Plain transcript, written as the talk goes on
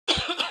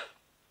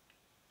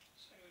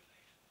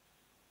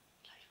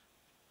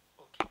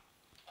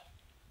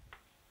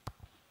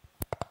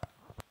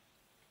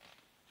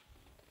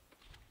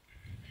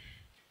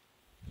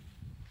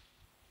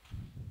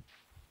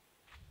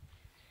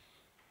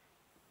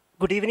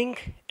Good evening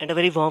and a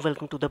very warm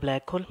welcome to the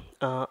black hole.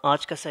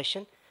 आज का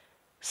session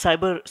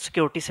cyber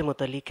security से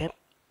मुतलिक है।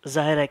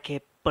 ज़ाहिर है कि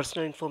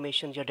पर्सनल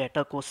इंफॉर्मेशन या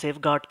डाटा को सेफ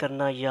गार्ड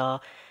करना या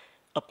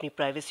अपनी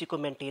प्राइवेसी को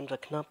मेंटेन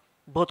रखना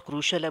बहुत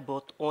क्रूशल है,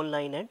 both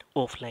online and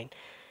offline.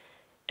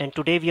 And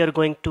today we are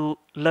going to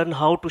learn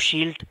how to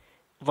shield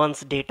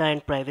one's data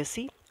and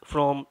privacy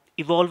from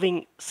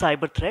evolving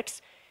cyber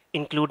threats,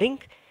 including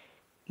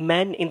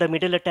man in the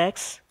middle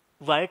attacks,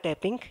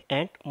 wiretapping,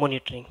 and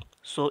monitoring.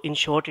 So,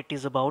 in short, it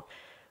is about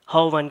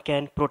how one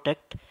can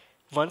protect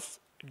one's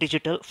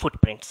digital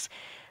footprints.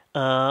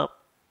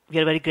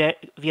 We are very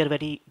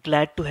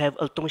glad to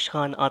have Altumush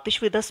Khan Atish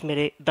with us.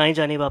 मेरे दाएं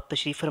जानिब आप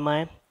तशरीफ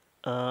फरमाएं.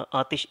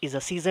 Atish is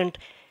a seasoned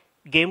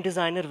game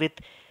designer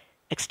with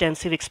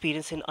extensive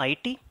experience in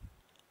IT,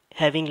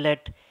 having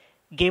led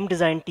game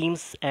design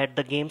teams at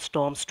the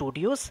GameStorm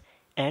Studios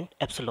and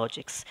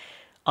Appsologics.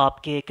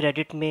 आपके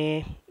credit में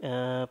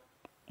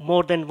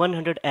more than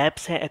 100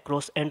 apps हैं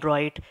across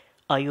Android,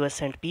 iOS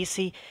and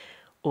PC,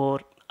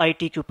 और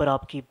IT के ऊपर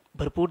आपकी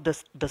भरपूर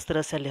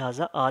दस्तरस है।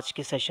 लिहाजा आज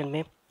के सेशन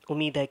में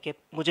उम्मीद है कि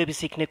मुझे भी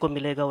सीखने को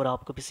मिलेगा और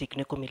आपको भी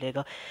सीखने को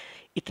मिलेगा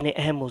इतने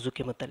अहम मौजू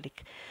के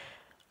मतलब।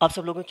 आप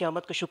सब लोगों की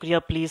आमद का शुक्रिया।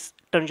 Please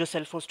turn your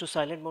cell phones to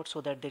silent mode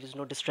so that there is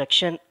no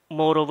distraction.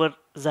 More over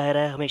ज़ाहिर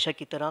है हमेशा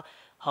की तरह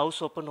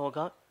हाउस ओपन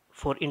होगा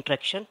फॉर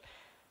इंट्रैक्शन,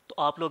 तो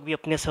आप लोग भी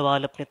अपने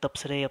सवाल, अपने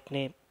तबसरे,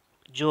 अपने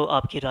जो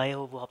आपकी राय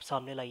हो वो आप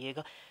सामने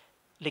लाइएगा,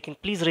 लेकिन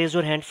please raise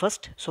your hand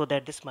first so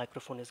that this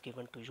microphone is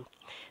given to you.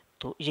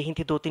 तो यही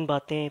थी दो तीन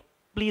बातें।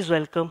 Please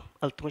welcome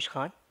अल्तमुश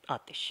Khan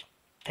Atish.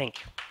 Thank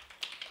you.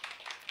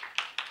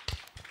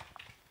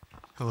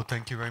 Hello,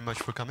 thank you very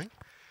much for coming.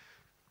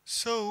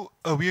 So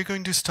we are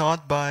going to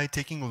start by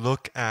taking a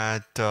look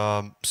at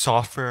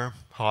software,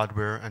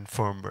 hardware, and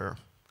firmware.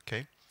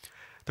 Okay.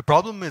 The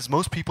problem is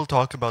most people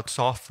talk about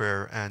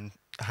software and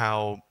how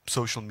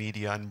social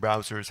media and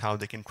browsers, how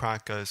they can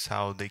track us,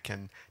 how they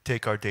can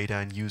take our data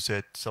and use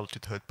it, sell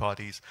to third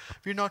parties.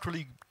 We're not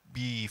really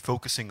be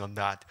focusing on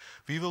that.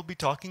 We will be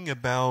talking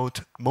about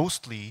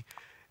mostly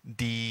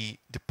the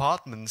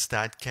departments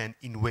that can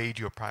invade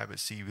your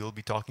privacy. We'll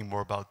be talking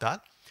more about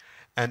that,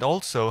 and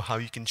also how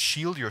you can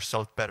shield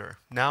yourself better.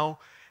 Now,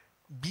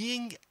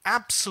 being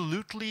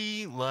absolutely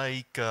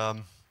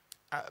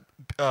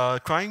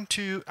trying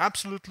to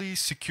absolutely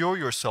secure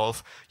yourself,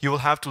 you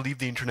will have to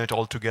leave the internet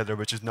altogether,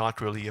 which is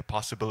not really a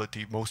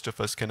possibility. Most of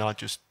us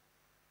cannot just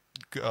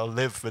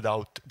live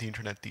without the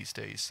internet these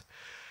days.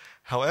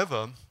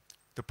 However,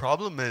 the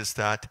problem is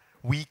that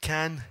we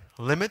can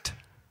limit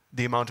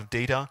the amount of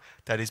data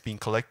that is being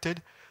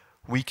collected.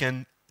 We can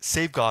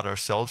safeguard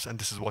ourselves, and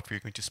this is what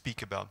we're going to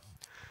speak about.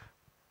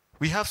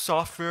 We have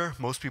software.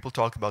 Most people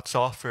talk about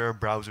software,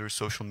 browsers,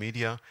 social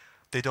media.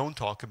 They don't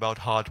talk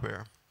about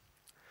hardware.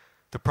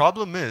 The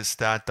problem is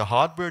that the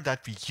hardware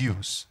that we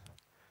use,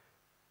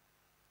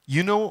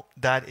 you know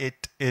that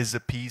it is a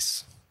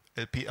piece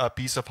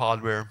of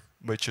hardware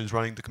which is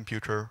running the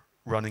computer,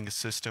 running a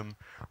system,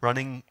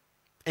 running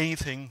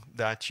anything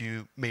that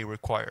you may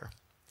require.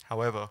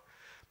 However,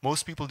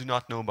 most people do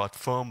not know about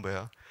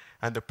firmware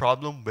and the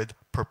problem with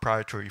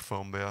proprietary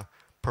firmware.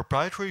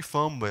 Proprietary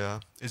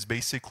firmware is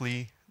basically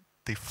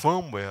the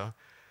firmware,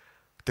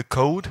 the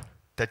code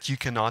that you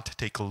cannot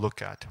take a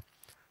look at.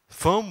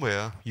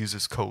 Firmware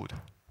uses code,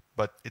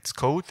 but it's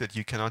code that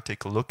you cannot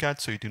take a look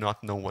at, so you do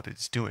not know what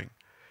it's doing.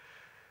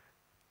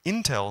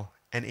 Intel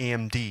and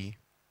AMD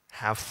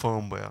have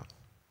firmware,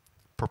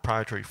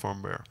 proprietary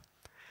firmware.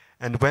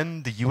 And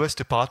when the US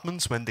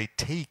departments, when they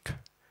take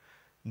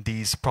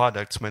these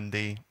products, when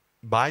they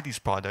buy these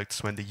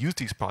products, when they use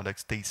these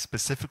products, they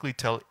specifically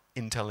tell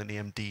Intel and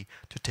AMD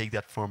to take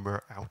that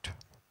firmware out.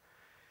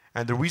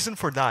 And the reason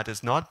for that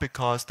is not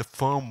because the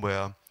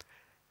firmware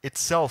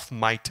itself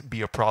might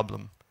be a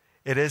problem.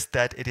 It is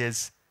that it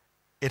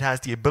has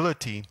the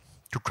ability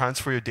to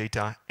transfer your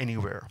data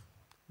anywhere.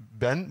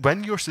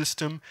 When your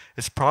system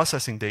is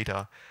processing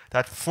data,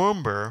 that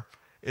firmware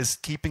is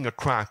keeping a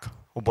track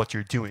of what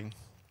you're doing.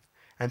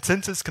 And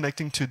since it's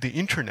connecting to the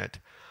internet,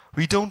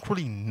 we don't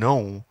really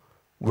know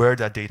where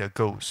that data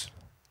goes.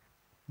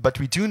 But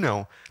we do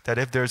know that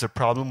if there's a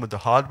problem with the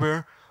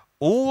hardware,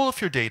 all of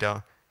your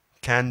data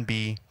can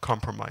be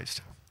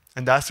compromised.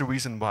 And that's the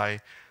reason why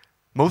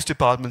most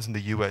departments in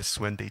the US,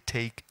 when they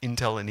take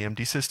Intel and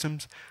AMD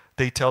systems,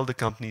 they tell the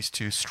companies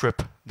to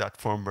strip that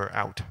firmware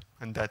out.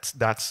 And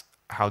that's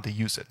how they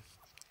use it.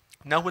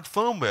 Now with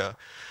firmware,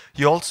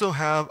 you also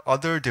have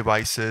other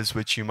devices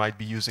which you might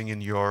be using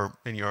in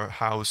your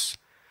house.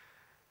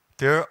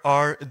 There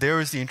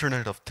is the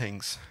Internet of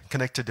Things,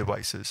 connected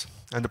devices.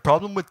 And the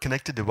problem with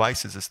connected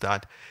devices is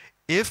that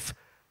if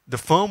the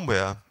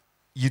firmware,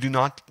 you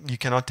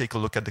cannot take a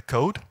look at the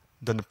code,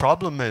 then the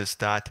problem is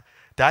that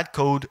that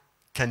code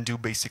can do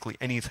basically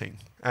anything.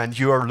 And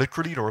you are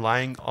literally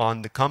relying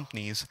on the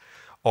companies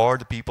or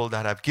the people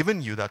that have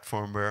given you that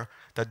firmware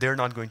that they're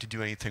not going to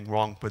do anything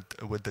wrong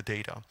with the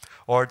data.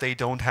 Or they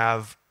don't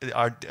have,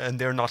 and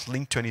they're not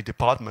linked to any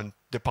department.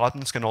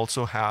 Departments can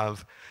also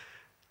have,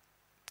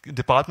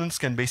 departments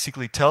can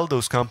basically tell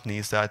those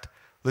companies that,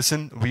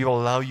 listen, we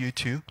will allow you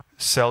to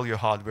sell your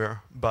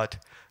hardware, but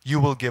you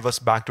will give us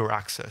backdoor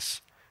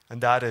access.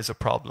 And that is a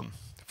problem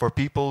for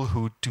people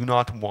who do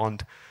not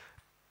want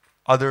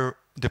other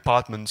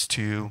departments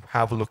to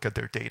have a look at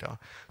their data.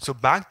 So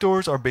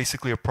backdoors are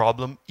basically a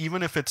problem.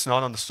 Even if it's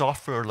not on the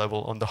software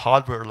level, on the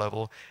hardware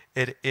level,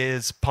 it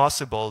is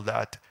possible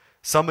that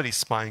somebody's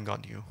spying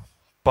on you.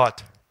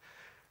 But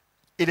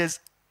it is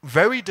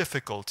very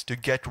difficult to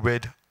get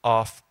rid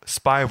of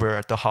spyware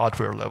at the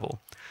hardware level.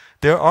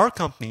 There are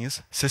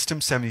companies,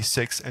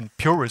 System76 and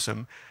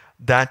Purism,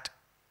 that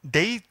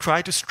they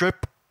try to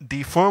strip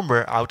the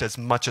firmware out as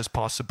much as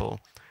possible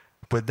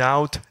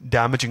without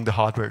damaging the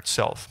hardware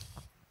itself.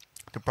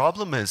 The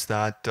problem is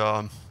that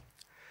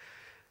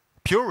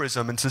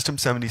Purism and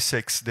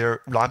System76,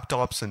 their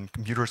laptops and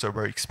computers are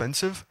very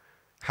expensive.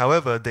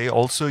 However, they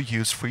also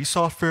use free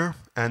software,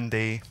 and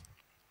they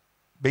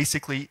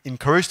basically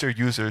encourage their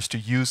users to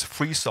use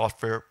free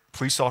software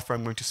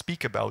I'm going to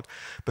speak about.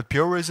 But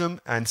Purism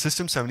and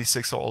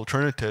System76 are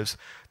alternatives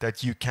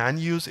that you can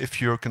use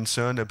if you're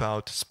concerned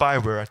about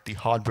spyware at the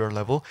hardware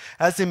level,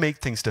 as they make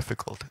things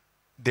difficult.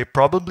 They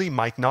probably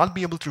might not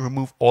be able to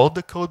remove all of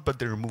the code, but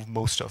they remove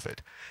most of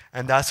it.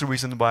 And that's the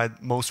reason why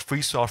most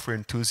free software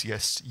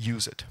enthusiasts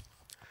use it.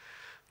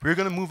 We're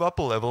going to move up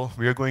a level.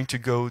 We are going to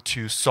go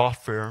to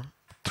software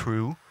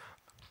through,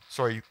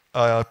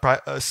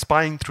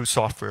 spying through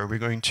software. We're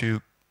going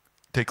to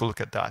take a look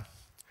at that.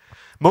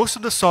 Most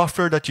of the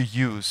software that you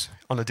use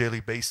on a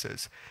daily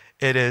basis,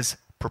 it is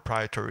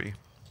proprietary.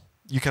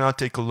 You cannot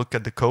take a look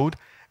at the code,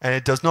 and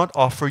it does not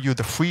offer you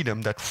the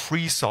freedom that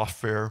free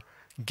software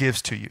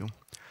gives to you.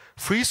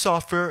 Free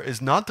software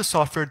is not the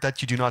software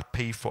that you do not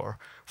pay for.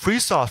 Free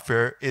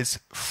software is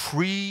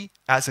free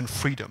as in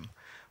freedom,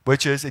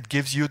 which is it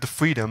gives you the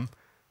freedom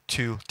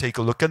to take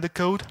a look at the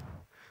code,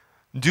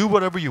 do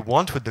whatever you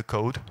want with the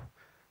code,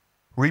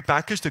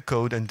 repackage the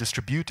code and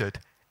distribute it,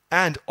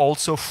 and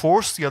also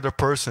force the other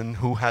person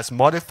who has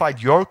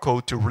modified your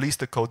code to release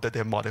the code that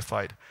they've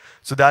modified.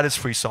 So that is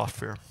free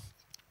software.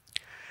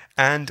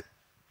 And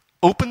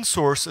open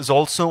source is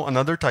also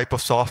another type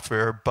of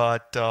software,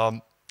 but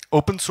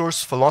open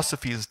source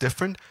philosophy is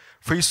different.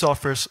 Free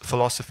software's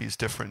philosophy is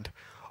different.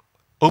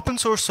 Open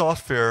source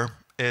software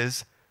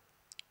is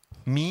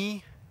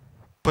me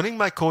putting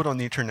my code on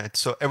the internet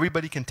so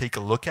everybody can take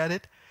a look at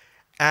it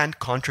and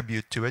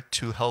contribute to it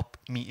to help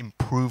me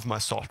improve my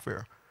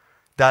software.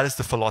 That is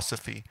the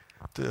philosophy.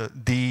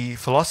 The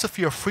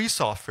philosophy of free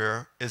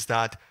software is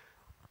that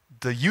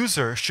the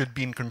user should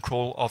be in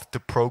control of the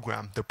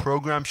program. The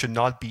program should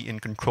not be in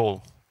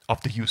control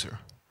of the user.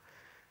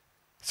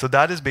 So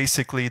that is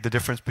basically the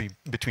difference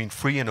between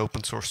free and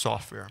open source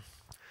software.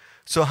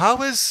 So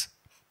how is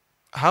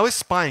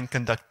spying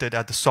conducted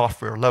at the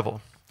software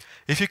level?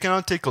 If you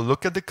cannot take a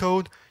look at the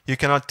code, you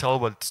cannot tell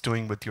what it's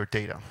doing with your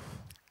data.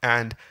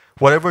 And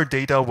whatever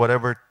data,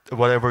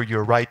 whatever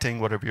you're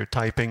writing, whatever you're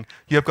typing,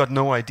 you have got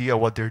no idea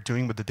what they're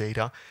doing with the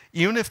data.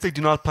 Even if they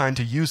do not plan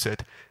to use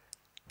it,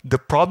 the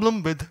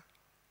problem with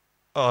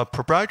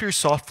proprietary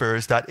software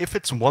is that if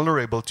it's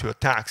vulnerable to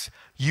attacks,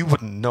 you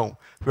wouldn't know.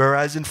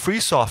 Whereas in free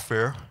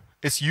software,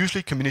 it's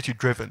usually community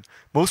driven.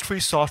 Most free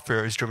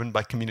software is driven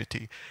by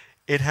community.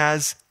 It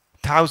has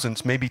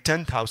thousands, maybe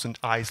 10,000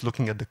 eyes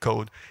looking at the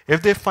code.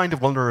 If they find a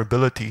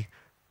vulnerability,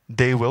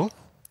 they will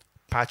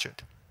patch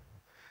it.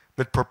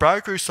 With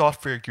proprietary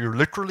software, you're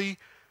literally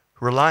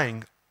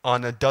relying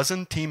on a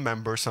dozen team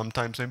members,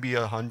 sometimes maybe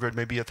 100,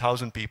 maybe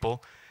 1,000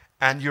 people,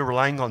 and you're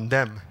relying on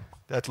them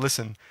that,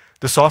 listen,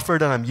 the software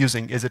that I'm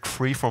using, is it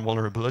free from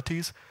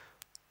vulnerabilities?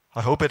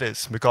 I hope it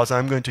is, because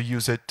I'm going to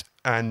use it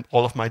and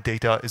all of my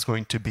data is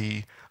going to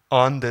be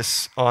on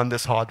this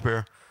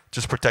hardware,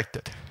 just protect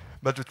it.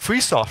 But with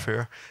free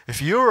software,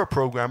 if you're a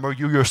programmer,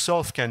 you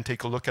yourself can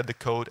take a look at the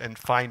code and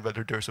find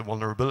whether there's a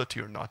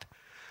vulnerability or not.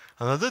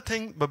 Another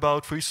thing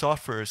about free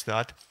software is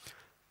that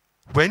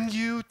when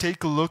you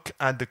take a look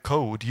at the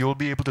code, you'll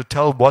be able to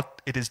tell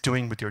what it is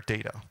doing with your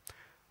data.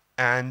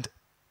 And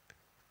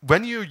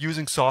when you're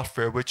using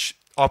software, which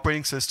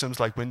operating systems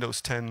like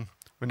Windows 10,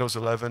 Windows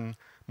 11,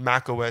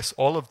 Mac OS,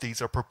 all of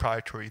these are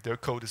proprietary. Their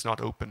code is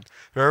not open.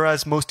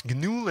 Whereas most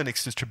GNU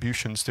Linux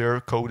distributions, their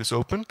code is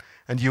open,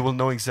 and you will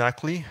know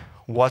exactly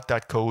what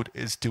that code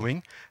is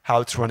doing,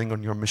 how it's running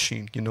on your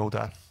machine. You know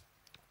that.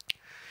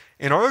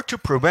 In order to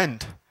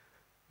prevent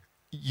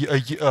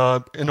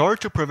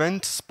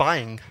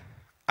spying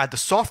at the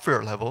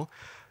software level,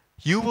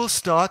 you will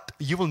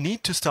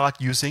need to start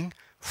using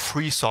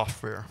free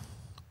software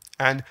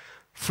and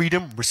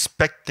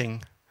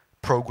freedom-respecting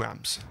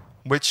programs,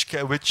 which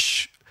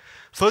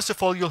first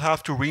of all, you'll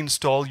have to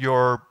reinstall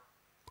your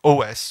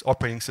OS,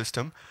 operating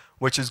system,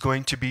 which is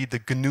going to be the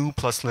GNU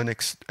plus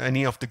Linux,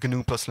 any of the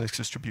GNU plus Linux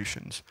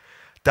distributions.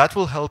 That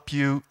will help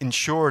you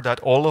ensure that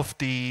all of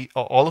the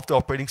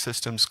operating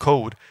system's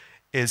code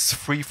is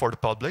free for the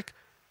public.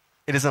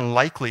 It is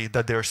unlikely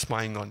that they're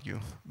spying on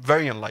you.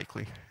 Very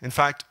unlikely. In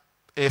fact,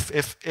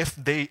 if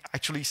they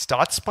actually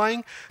start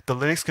spying, the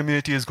Linux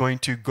community is going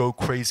to go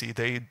crazy.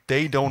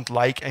 They don't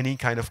like any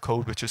kind of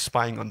code which is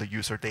spying on the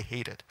user. They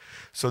hate it.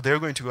 So they're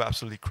going to go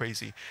absolutely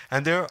crazy.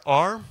 And there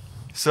are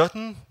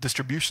certain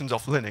distributions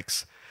of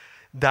Linux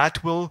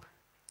that will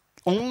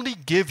only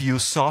give you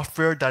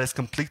software that is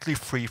completely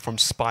free from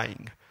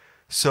spying.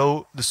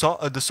 So the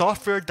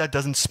software that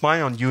doesn't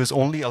spy on you is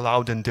only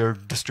allowed in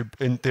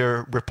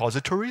their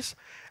repositories,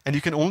 and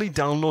you can only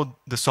download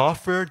the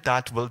software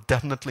that will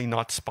definitely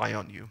not spy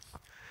on you.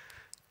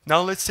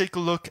 Now let's take a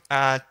look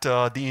at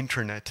the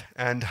internet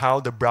and how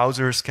the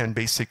browsers can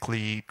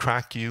basically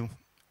track you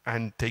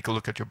and take a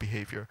look at your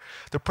behavior.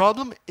 The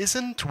problem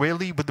isn't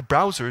really with the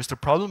browsers. The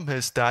problem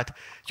is that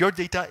your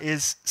data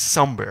is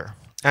somewhere.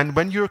 And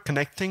when you're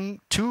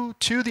connecting to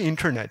the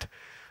internet,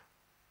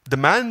 the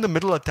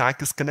man-in-the-middle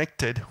attack is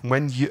connected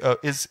when you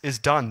is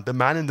done. The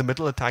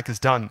man-in-the-middle attack is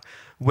done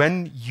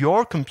when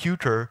your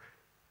computer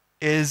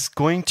is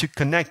going to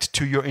connect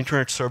to your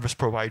internet service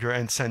provider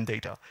and send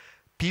data.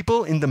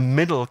 People in the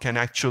middle can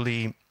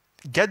actually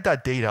get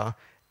that data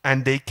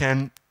and they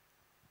can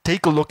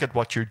take a look at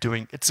what you're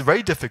doing. It's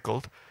very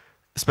difficult,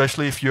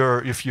 especially if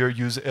you're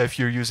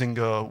using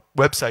a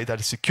website that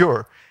is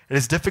secure. It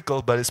is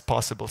difficult, but it's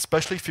possible,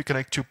 especially if you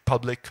connect to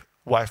public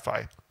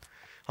Wi-Fi.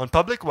 On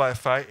public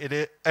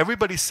Wi-Fi,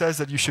 everybody says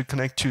that you should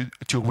connect to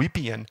a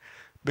VPN,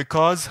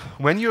 because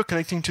when you're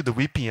connecting to the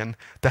VPN,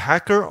 the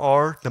hacker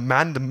or the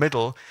man in the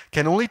middle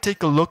can only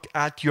take a look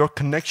at your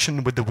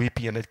connection with the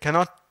VPN.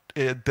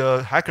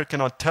 The hacker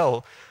cannot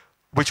tell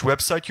which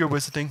website you're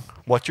visiting,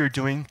 what you're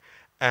doing,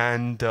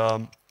 and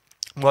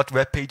what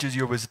web pages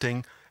you're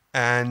visiting,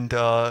 and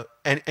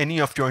any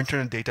of your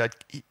internet data.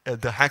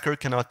 The hacker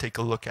cannot take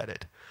a look at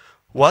it.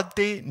 What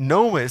they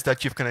know is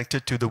that you've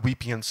connected to the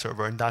VPN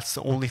server, and that's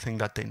the only thing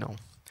that they know.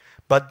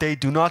 But they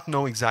do not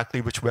know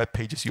exactly which web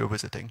pages you're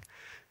visiting.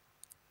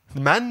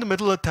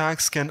 Man-in-the-middle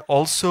attacks can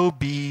also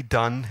be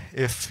done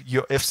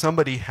if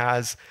somebody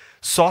has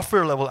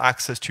software-level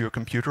access to your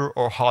computer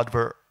or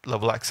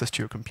hardware-level access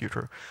to your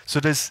computer.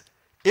 So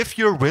if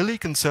you're really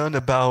concerned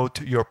about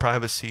your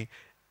privacy,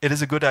 it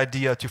is a good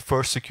idea to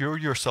first secure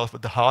yourself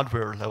at the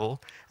hardware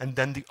level and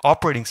then the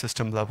operating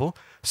system level,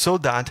 so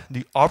that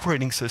the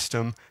operating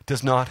system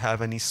does not have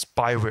any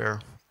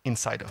spyware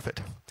inside of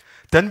it.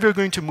 Then we're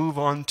going to move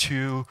on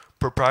to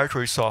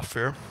proprietary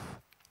software,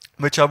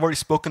 which I've already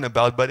spoken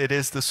about, but it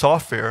is the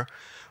software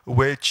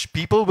which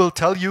people will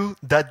tell you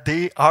that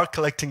they are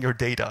collecting your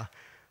data.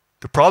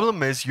 The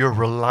problem is you're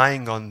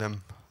relying on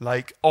them.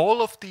 Like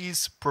all of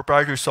these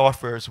proprietary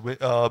softwares,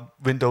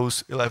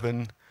 Windows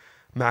 11,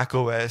 Mac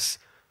OS,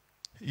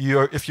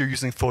 if you're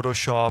using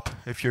Photoshop,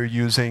 if you're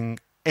using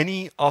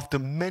any of the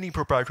many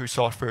proprietary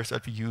softwares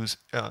that we use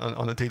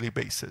on a daily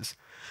basis,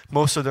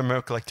 most of them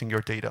are collecting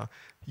your data.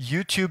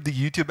 The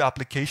YouTube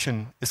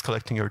application is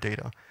collecting your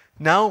data.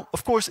 Now,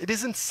 of course, it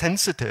isn't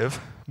sensitive,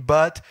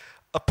 but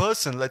a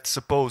person, let's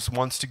suppose,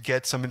 wants to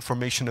get some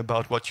information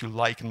about what you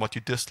like and what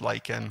you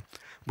dislike and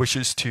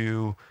wishes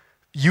to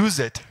use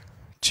it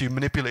to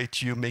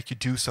manipulate you, make you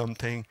do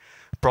something,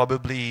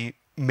 probably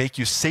make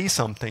you say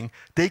something.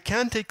 They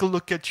can take a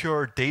look at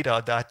your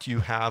data that you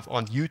have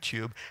on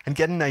YouTube and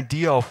get an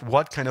idea of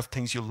what kind of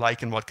things you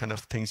like and what kind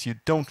of things you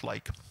don't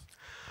like.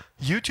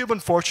 YouTube,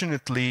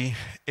 unfortunately,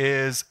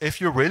 is, if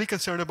you're really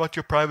concerned about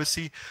your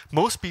privacy,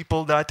 most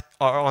people that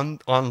are on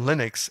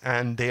Linux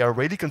and they are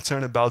really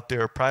concerned about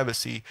their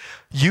privacy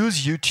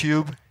use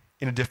YouTube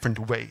in a different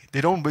way.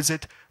 They don't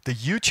visit the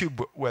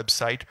YouTube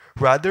website,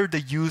 rather they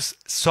use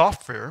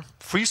software,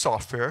 free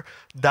software,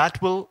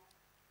 that will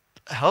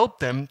help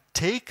them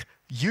take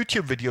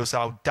YouTube videos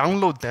out,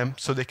 download them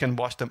so they can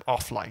watch them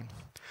offline.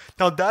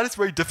 Now that is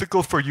very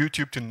difficult for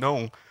YouTube to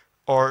know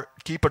or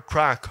keep a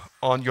track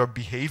on your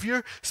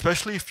behavior,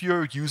 especially if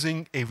you're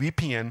using a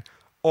VPN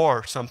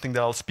or something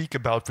that I'll speak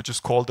about, which is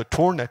called the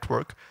Tor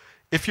network.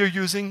 If you're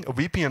using a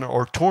VPN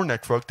or Tor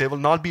network, they will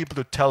not be able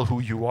to tell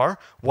who you are,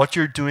 what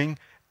you're doing,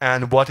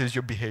 and what is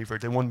your behavior.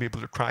 They won't be able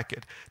to track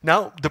it.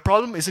 Now, the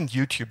problem isn't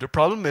YouTube. The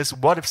problem is,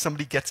 what if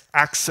somebody gets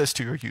access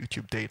to your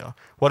YouTube data?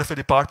 What if a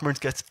department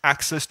gets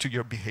access to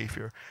your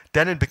behavior?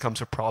 Then it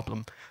becomes a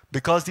problem,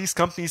 because these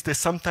companies, they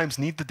sometimes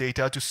need the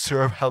data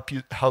to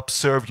help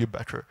serve you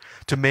better,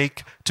 to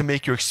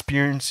make your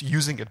experience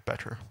using it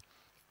better.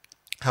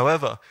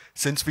 However,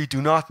 since we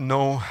do not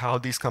know how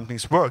these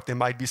companies work, they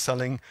might be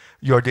selling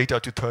your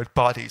data to third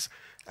parties.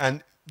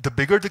 And the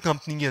bigger the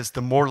company is,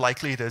 the more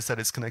likely it is that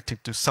it's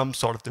connected to some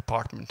sort of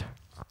department.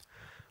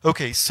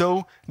 Okay,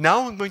 so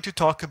now I'm going to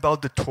talk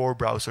about the Tor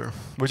browser,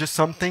 which is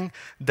something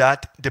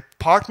that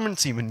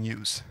departments even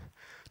use.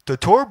 The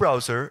Tor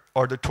browser,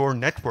 or the Tor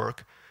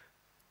network,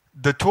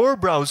 the Tor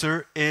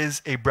browser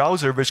is a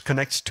browser which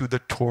connects to the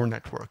Tor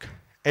network.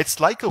 It's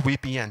like a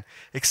VPN,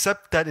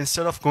 except that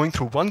instead of going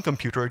through one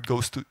computer, it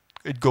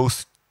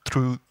goes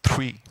through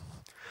 3.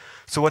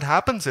 So what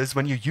happens is,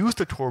 when you use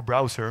the Tor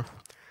browser,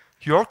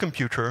 your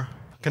computer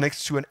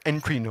connects to an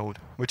entry node,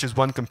 which is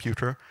one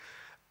computer.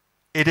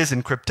 It is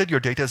encrypted,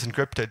 your data is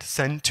encrypted,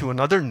 sent to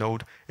another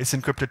node, it's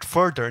encrypted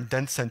further, and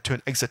then sent to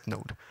an exit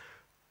node.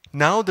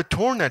 Now with the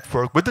Tor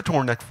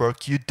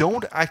network, you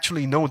don't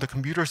actually know, the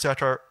computers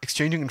that are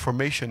exchanging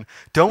information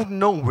don't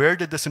know where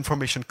did this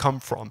information come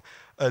from.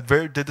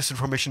 where did this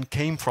information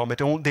came from.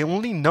 They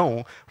only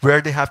know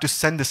where they have to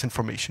send this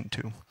information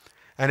to.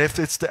 And if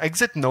it's the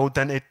exit node,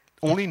 then it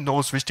only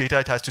knows which data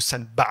it has to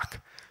send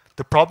back.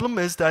 The problem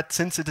is that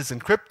since it is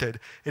encrypted,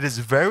 it is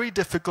very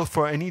difficult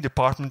for any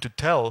department to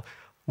tell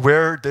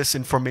where this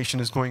information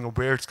is going or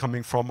where it's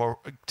coming from, or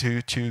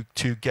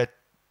to get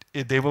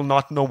it. They will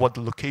not know what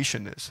the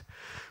location is.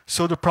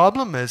 So the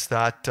problem is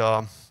that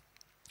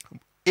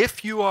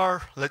if you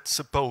are, let's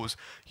suppose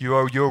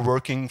you're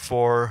working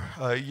for,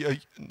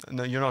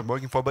 no, you're not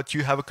working for, but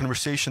you have a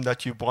conversation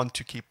that you want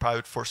to keep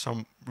private for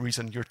some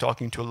reason. You're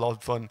talking to a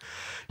loved one.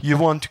 You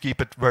want to keep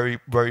it very,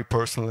 very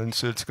personal, and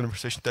so it's a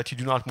conversation that you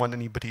do not want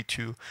anybody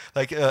to,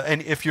 like,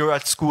 and if you're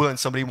at school and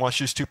somebody wants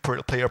just to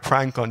play a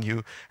prank on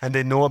you, and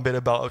they know a bit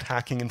about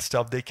hacking and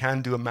stuff, they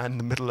can do a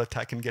man-in-the-middle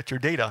attack and get your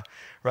data,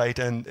 right,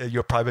 and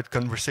your private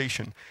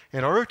conversation.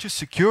 In order to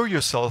secure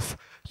yourself,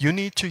 you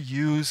need to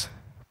use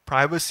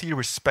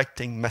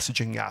privacy-respecting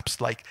messaging apps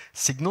like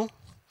Signal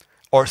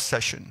or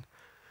Session.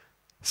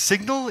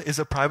 Signal is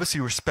a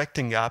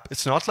privacy-respecting app.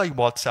 It's not like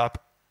WhatsApp.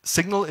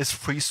 Signal is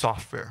free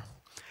software.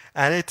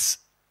 And it's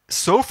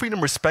so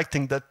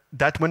freedom-respecting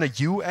that when a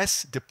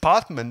US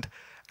department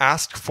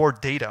asked for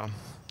data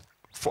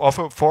of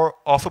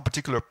a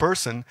particular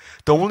person,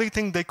 the only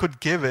thing they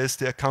could give is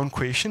the account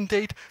creation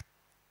date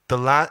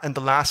and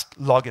the last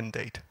login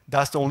date.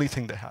 That's the only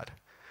thing they had.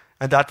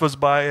 And that was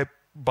by a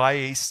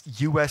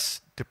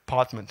US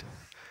department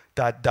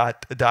that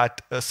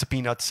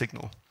subpoenaed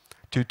Signal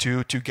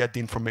to get the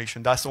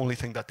information. That's the only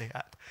thing that they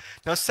had.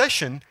 Now,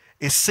 Session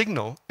is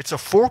Signal. It's a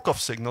fork of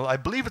Signal. I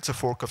believe it's a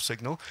fork of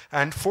Signal.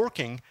 And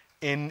forking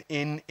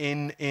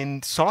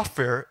in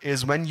software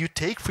is when you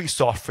take free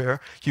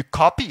software, you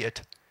copy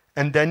it,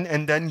 and then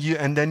you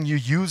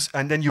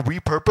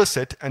repurpose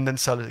it and then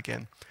sell it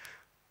again.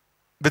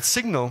 With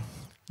Signal,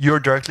 you're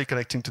directly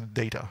connecting to the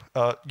data.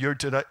 You're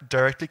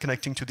directly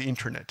connecting to the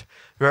internet.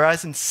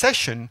 Whereas in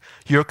Session,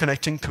 you're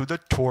connecting to the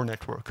Tor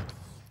network.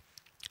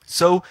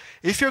 So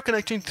if you're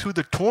connecting through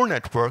the Tor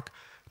network,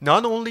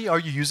 not only are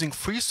you using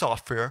free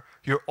software,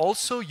 you're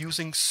also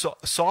using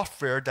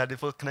software that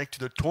it will connect to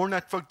the Tor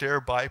network,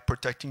 thereby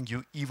protecting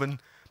you even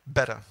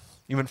better,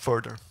 even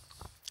further.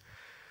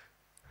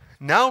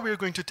 Now we're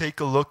going to take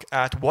a look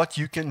at what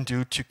you can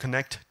do to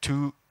connect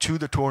to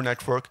the Tor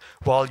network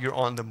while you're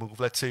on the move.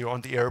 Let's say you're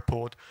on the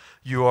airport,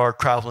 you are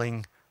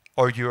traveling,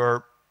 or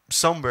you're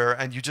somewhere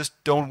and you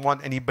just don't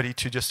want anybody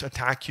to just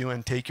attack you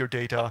and take your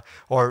data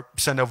or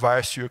send a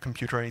virus to your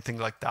computer or anything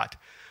like that.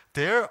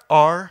 There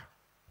are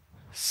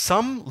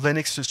some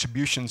Linux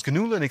distributions,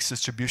 GNU Linux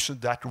distributions,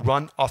 that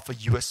run off a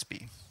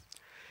USB.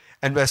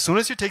 And as soon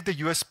as you take the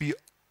USB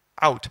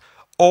out,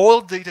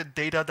 all the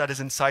data that is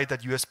inside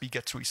that USB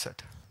gets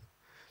reset.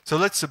 So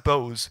let's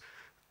suppose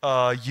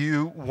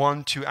you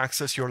want to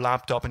access your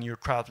laptop and you're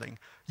traveling.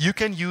 You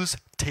can use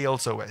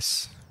Tails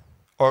OS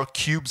or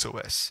Qubes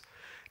OS.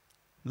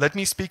 Let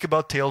me speak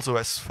about Tails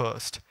OS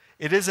first.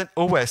 It is an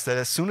OS that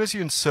as soon as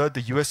you insert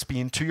the USB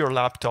into your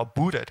laptop,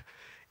 boot it,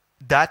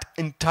 that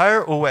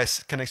entire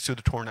OS connects to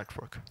the Tor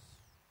network.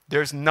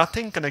 There's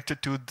nothing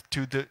connected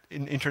to the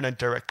internet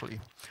directly.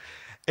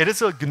 It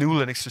is a GNU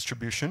Linux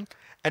distribution,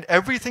 and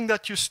everything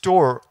that you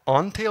store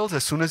on Tails,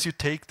 as soon as you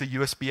take the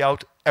USB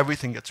out,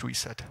 everything gets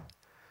reset.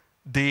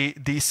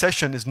 The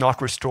session is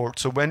not restored.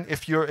 So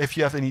if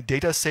you have any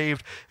data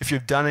saved, if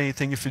you've done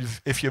anything,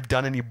 if you've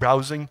done any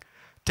browsing,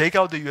 take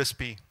out the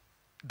USB,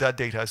 that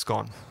data is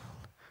gone.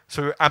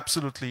 So you're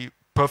absolutely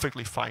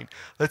perfectly fine.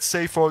 Let's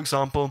say, for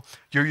example,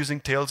 you're using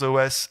Tails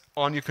OS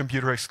on your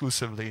computer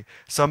exclusively.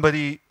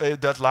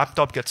 That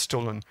laptop gets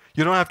stolen.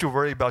 You don't have to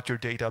worry about your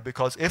data,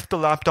 because if the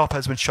laptop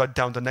has been shut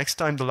down, the next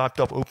time the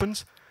laptop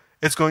opens,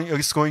 it's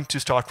going to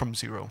start from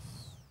zero.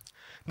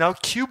 Now,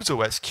 Qubes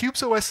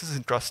OS is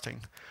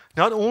interesting.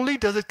 Not only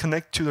does it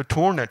connect to the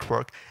Tor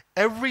network,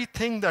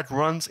 everything that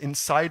runs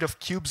inside of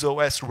Qubes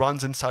OS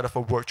runs inside of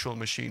a virtual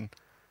machine.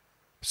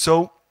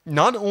 So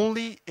not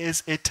only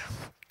is it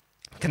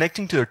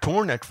connecting to the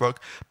Tor network,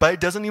 but it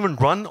doesn't even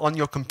run on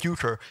your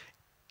computer.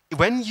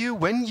 When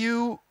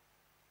you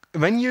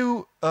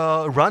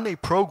run a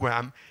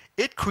program,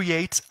 it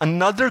creates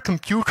another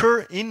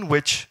computer in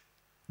which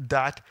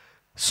that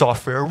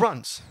software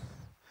runs.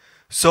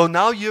 So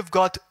now you've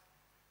got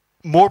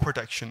more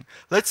protection.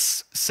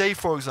 Let's say,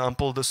 for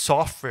example, the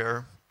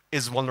software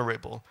is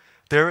vulnerable.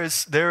 There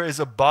is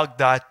a bug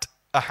that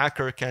a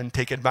hacker can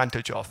take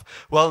advantage of.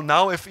 Well,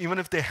 now even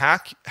if they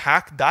hack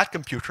that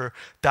computer,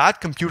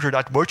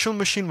 that virtual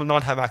machine will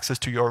not have access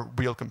to your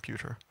real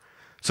computer.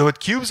 So with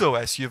Qubes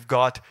OS, you've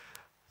got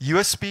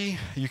USB,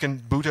 you can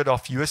boot it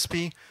off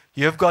USB,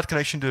 you've got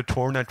connection to the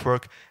Tor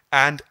network,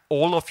 and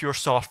all of your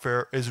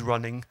software is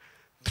running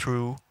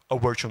through a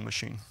virtual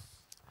machine.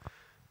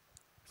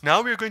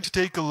 Now we're going to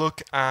take a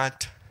look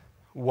at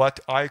what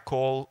I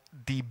call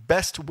the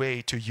best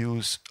way to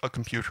use a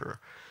computer.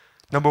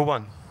 Number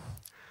one,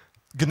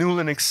 GNU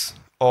Linux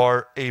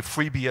or a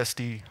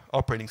FreeBSD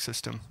operating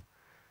system.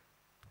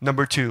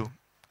 Number two,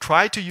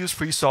 try to use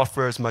free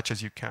software as much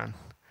as you can.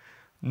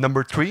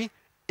 Number three,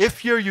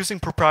 if you're using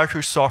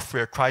proprietary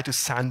software, try to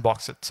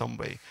sandbox it some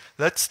way.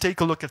 Let's take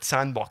a look at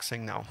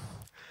sandboxing now.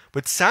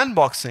 With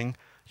sandboxing,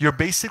 you're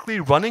basically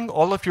running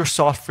all of your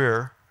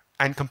software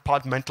and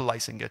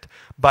compartmentalizing it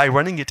by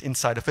running it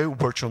inside of a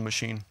virtual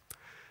machine.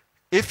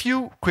 If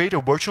you create a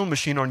virtual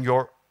machine on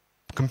your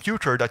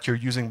computer that you're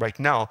using right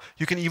now,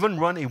 you can even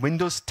run a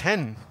Windows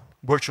 10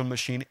 virtual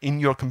machine in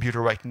your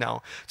computer right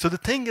now. So the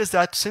thing is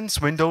that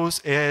since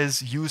Windows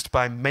is used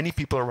by many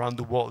people around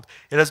the world,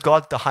 it has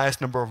got the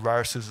highest number of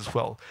viruses as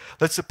well.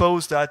 Let's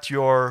suppose that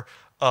your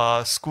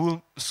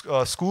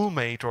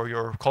schoolmate or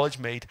your college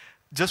mate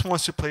just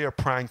wants to play a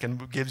prank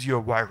and gives you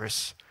a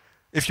virus.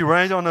 If you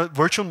run it on a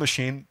virtual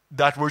machine,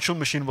 that virtual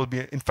machine will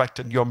be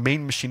infected. Your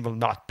main machine will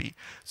not be.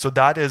 So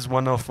that is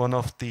one of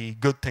the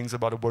good things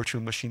about a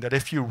virtual machine, that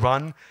if you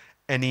run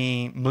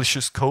any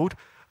malicious code,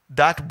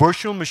 that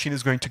virtual machine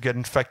is going to get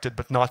infected,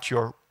 but not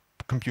your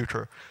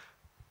computer.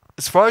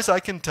 As far as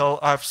I can tell,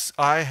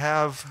 I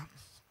have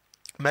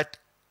met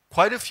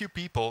quite a few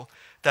people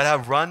that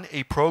have run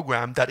a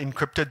program that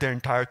encrypted their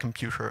entire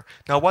computer.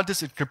 Now, what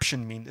does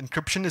encryption mean?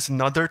 Encryption is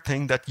another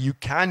thing that you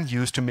can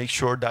use to make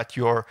sure that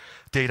your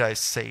data is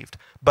saved.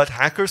 But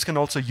hackers can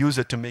also use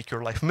it to make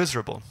your life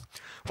miserable.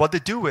 What they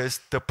do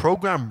is the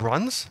program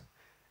runs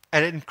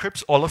and it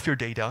encrypts all of your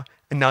data,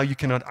 and now you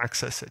cannot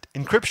access it.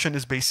 Encryption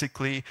is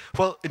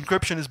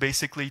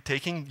basically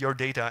taking your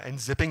data and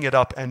zipping it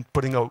up and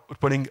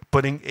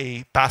putting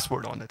a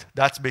password on it.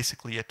 That's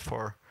basically it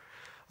for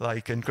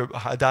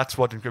that's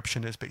what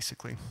encryption is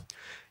basically.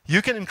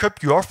 You can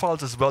encrypt your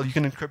files as well. You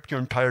can encrypt your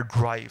entire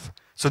drive.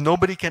 So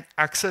nobody can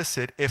access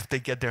it if they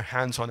get their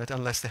hands on it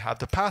unless they have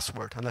the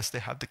password, unless they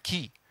have the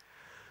key.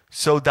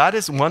 So that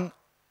is one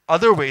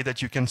other way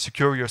that you can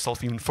secure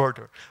yourself even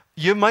further.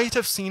 You might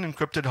have seen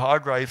encrypted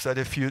hard drives that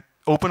if you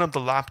open up the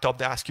laptop,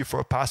 they ask you for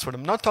a password.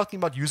 I'm not talking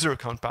about user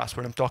account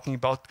password. I'm talking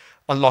about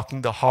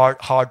unlocking the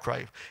hard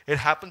drive. It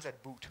happens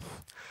at boot.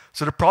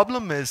 So the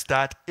problem is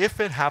that if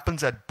it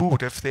happens at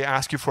boot, if they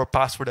ask you for a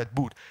password at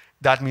boot,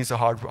 that means the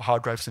hard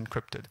drive is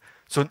encrypted.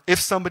 So if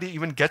somebody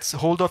even gets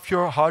hold of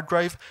your hard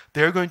drive,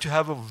 they're going to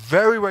have a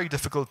very, very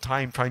difficult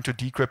time trying to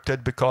decrypt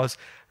it, because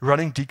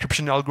running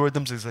decryption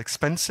algorithms is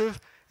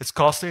expensive, it's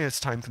costly, and it's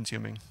time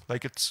consuming.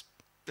 Like it's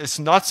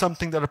not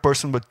something that a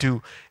person would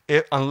do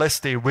unless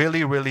they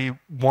really, really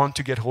want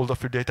to get hold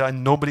of your data,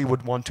 and nobody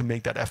would want to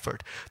make that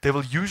effort. They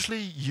will usually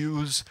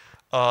use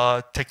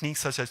techniques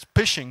such as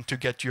phishing to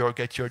get your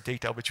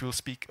data, which we'll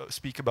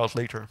speak about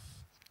later.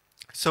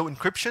 So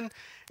encryption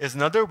is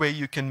another way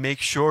you can make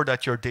sure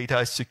that your data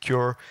is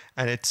secure,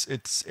 and it's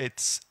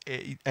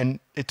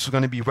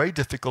going to be very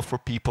difficult for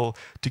people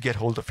to get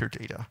hold of your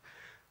data.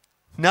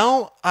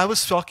 Now, I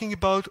was talking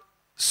about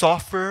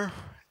software,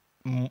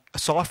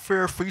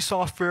 free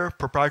software,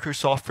 proprietary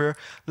software.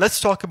 Let's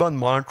talk about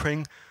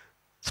monitoring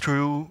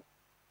through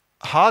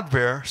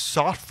hardware,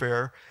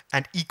 software,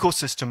 and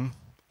ecosystem.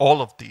 All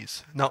of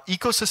these. Now,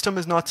 ecosystem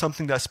is not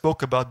something that I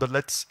spoke about, but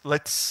let's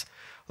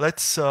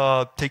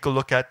take a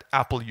look at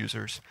Apple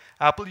users.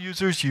 Apple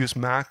users use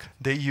Mac,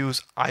 they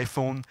use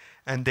iPhone,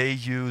 and they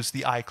use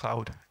the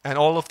iCloud and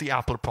all of the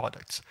Apple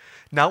products.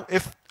 Now,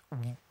 if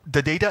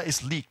the data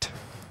is leaked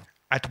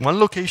at one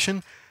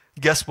location,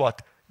 guess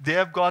what? They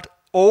have got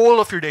all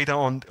of your data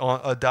on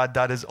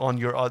that is on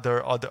your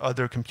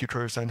other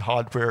computers and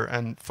hardware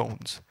and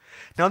phones.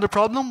 Now, the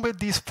problem with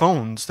these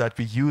phones that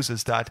we use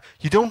is that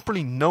you don't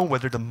really know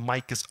whether the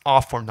mic is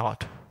off or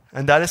not.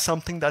 And that is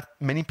something that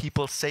many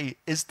people say,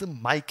 is the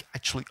mic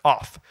actually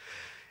off?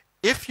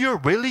 If you're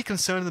really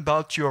concerned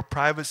about your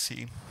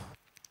privacy,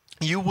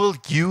 you will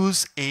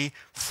use a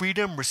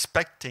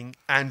freedom-respecting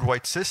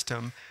Android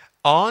system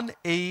on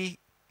a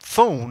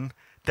phone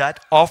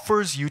that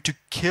offers you to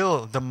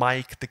kill the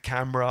mic, the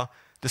camera,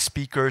 the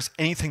speakers,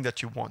 anything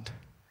that you want.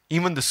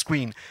 Even the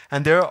screen.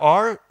 And there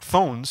are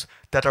phones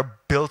that are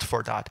built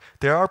for that.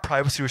 There are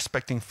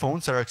privacy-respecting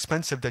phones that are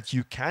expensive that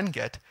you can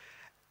get.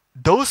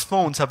 Those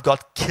phones have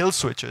got kill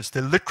switches. They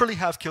literally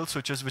have kill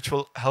switches which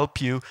will help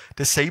you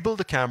disable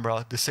the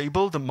camera,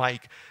 disable the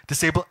mic,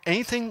 disable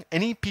anything,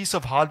 any piece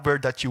of hardware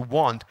that you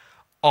want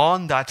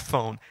on that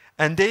phone.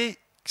 And they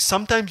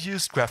sometimes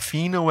use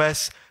Graphene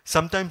OS,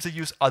 sometimes they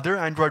use other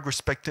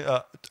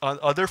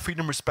other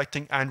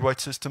freedom-respecting Android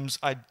systems.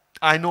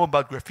 I know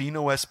about Graphene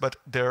OS, but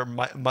there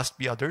must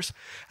be others.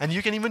 And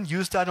you can even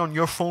use that on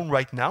your phone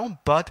right now,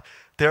 but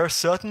there are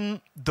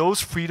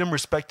those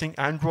freedom-respecting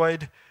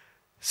Android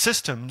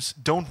systems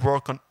don't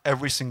work on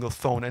every single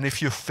phone. And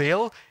if you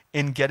fail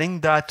in getting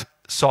that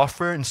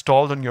software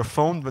installed on your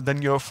phone,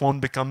 then your phone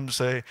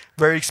becomes a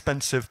very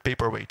expensive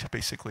paperweight,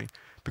 basically,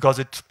 because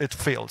it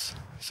fails.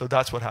 So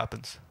that's what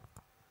happens.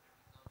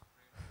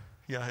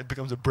 Yeah, it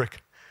becomes a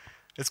brick.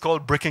 It's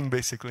called bricking,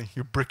 basically.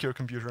 You brick your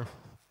computer.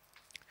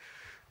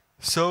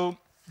 So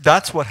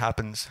that's what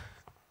happens.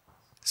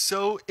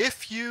 So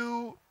if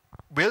you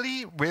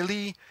really,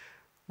 really,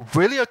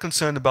 really are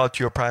concerned about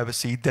your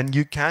privacy, then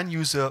you can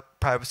use a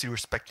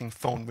privacy-respecting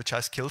phone which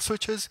has kill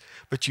switches,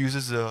 which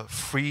uses a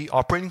free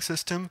operating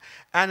system,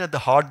 and at the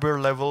hardware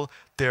level,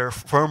 their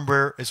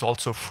firmware is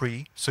also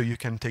free, so you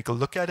can take a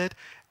look at it.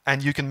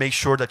 and you can make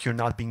sure that you're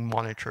not being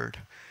monitored.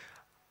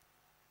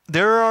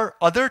 There are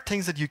other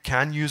things that you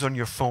can use on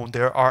your phone.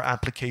 There are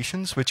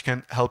applications which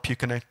can help you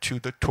connect to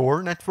the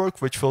Tor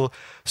network, which will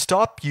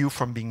stop you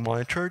from being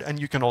monitored, and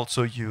you can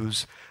also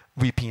use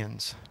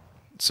VPNs.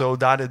 So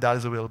that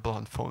is available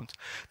on phones.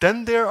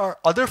 Then there are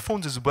other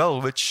phones as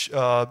well, which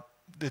the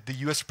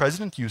US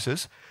president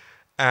uses.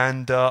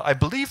 And I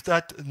believe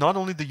that not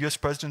only the US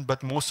president,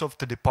 but most of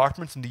the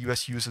departments in the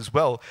US use as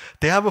well.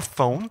 They have a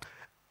phone,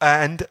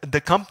 and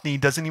the company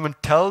doesn't even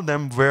tell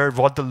them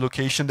what the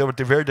location,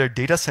 where their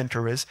data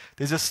center is.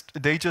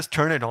 They just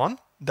turn it on,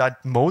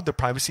 that mode, the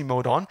privacy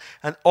mode on,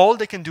 and all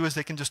they can do is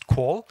they can just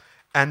call,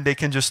 and they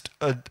can just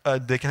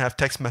they can have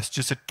text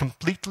messages. It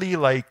completely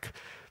like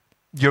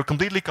you're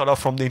completely cut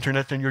off from the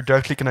internet, and you're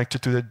directly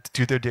connected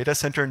to their data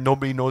center.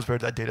 Nobody knows where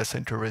that data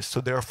center is.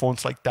 So there are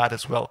phones like that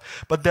as well,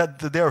 but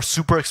they are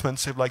super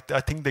expensive. Like I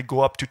think they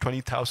go up to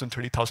 $20,000,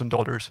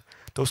 $30,000.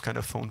 Those kind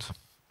of phones.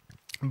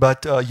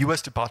 But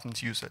US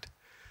departments use it.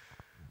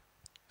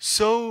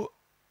 So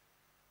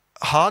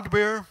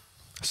hardware,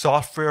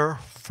 software,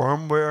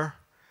 firmware.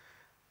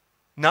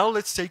 Now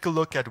let's take a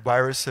look at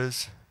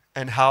viruses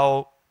and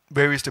how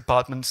various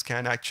departments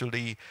can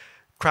actually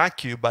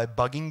crack you by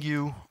bugging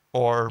you,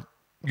 or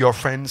your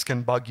friends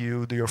can bug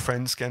you, your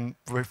friends can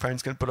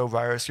put a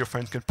virus, your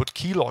friends can put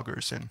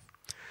keyloggers in.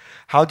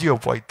 How do you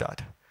avoid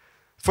that?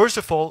 First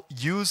of all,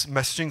 use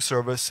messaging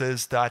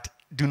services that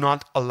do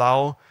not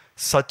allow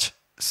such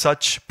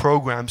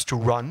programs to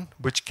run,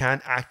 which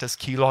can act as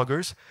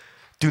keyloggers.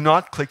 Do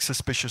not click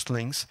suspicious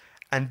links,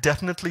 and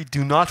definitely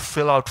do not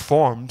fill out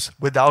forms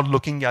without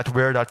looking at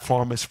where that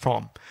form is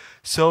from.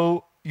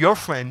 So your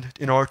friend,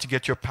 in order to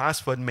get your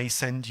password, may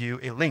send you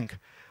a link,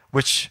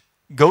 which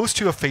goes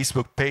to a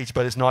Facebook page,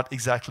 but is not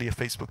exactly a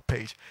Facebook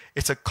page.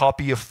 It's a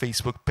copy of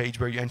Facebook page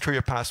where you enter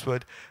your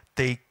password,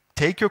 they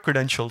take your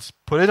credentials,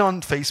 put it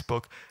on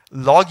Facebook,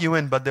 log you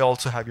in, but they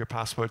also have your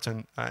passwords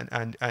and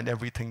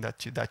everything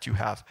that you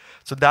have.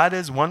 So that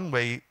is one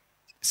way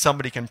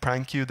somebody can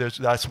prank you.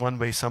 That's one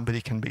way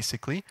somebody can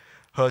basically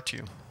hurt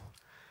you.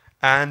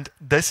 And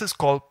this is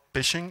called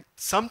phishing.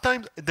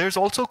 Sometimes there's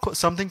also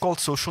something called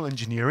social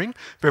engineering,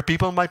 where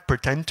people might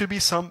pretend to be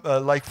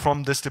like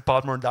from this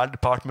department or that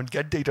department,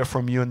 get data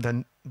from you, and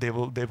then they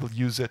will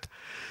use it.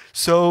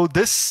 So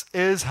this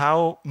is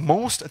how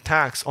most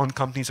attacks on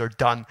companies are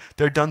done.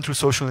 They're done through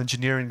social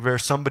engineering, where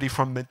somebody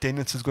from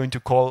maintenance is going to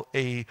call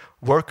a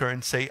worker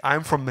and say,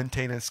 I'm from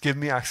maintenance, give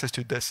me access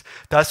to this.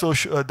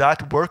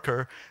 That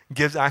worker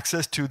gives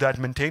access to that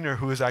maintainer,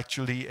 who is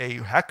actually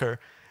a hacker,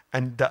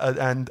 and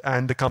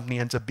the company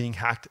ends up being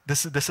hacked.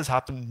 This has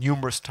happened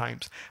numerous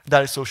times.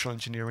 That is social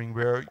engineering,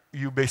 where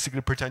you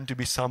basically pretend to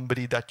be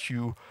somebody that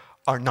you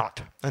are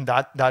not, and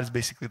that is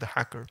basically the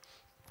hacker.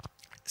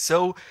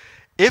 So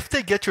if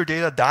they get your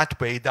data that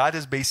way, that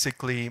is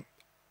basically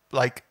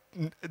like,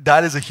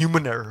 that is a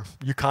human error.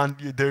 You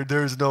can't,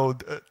 there's no,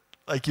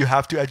 like, you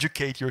have to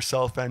educate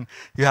yourself, and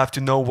you have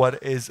to know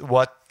what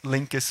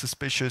link is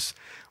suspicious,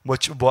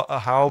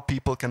 how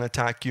people can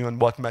attack you, and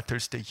what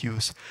methods they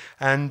use.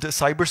 And in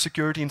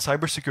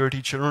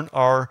cybersecurity, children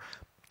are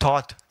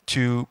taught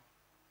to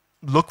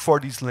look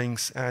for these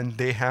links, and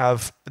they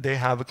have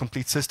a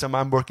complete system.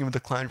 I'm working with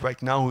a client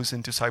right now who's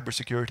into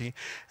cybersecurity,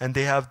 and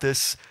they have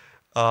this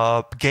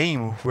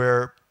game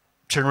where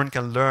children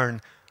can learn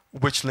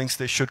which links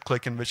they should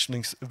click and which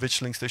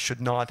links they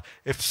should not.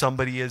 If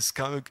somebody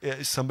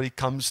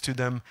comes to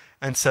them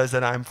and says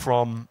that I'm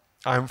from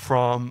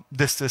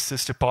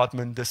this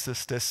department, this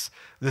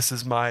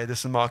is my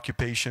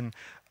occupation,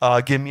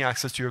 give me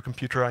access to your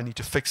computer, I need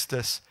to fix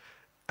this,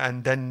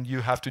 and then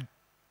you have to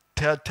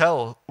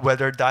tell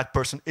whether that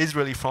person is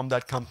really from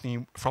that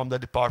company, from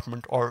that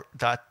department, or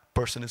that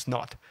person is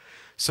not.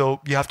 So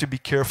you have to be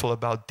careful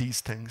about these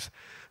things.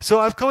 So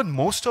I've covered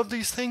most of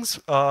these things,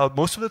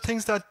 most of the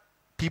things that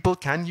people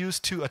can use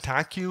to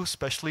attack you,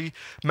 especially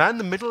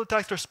man-in-the-middle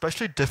attacks are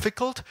especially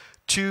difficult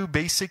to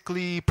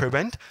basically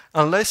prevent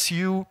unless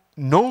you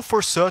know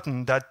for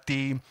certain that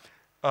the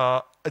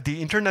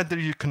internet that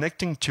you're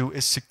connecting to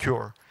is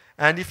secure.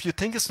 And if you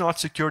think it's not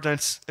secure, then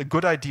it's a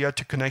good idea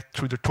to connect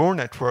through the Tor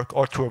network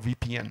or through a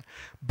VPN.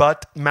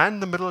 But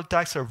man-in-the-middle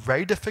attacks are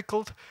very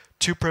difficult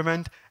to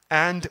prevent,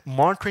 and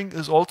monitoring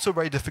is also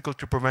very difficult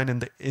to prevent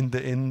in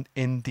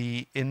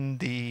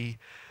the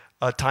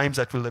times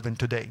that we live in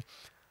today.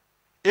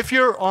 If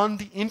you're on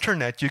the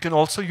internet, you can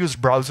also use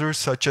browsers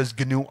such as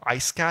GNU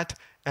IceCat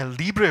and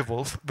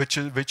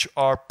LibreWolf, which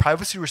are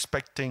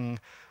privacy-respecting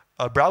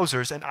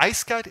browsers. And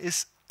IceCat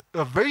is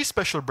a very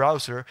special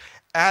browser,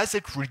 as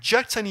it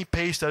rejects any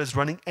page that is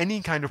running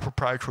any kind of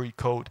proprietary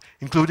code,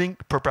 including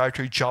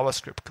proprietary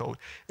JavaScript code.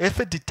 If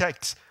it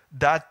detects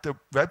that the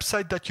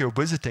website that you're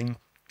visiting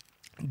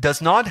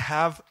does not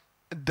have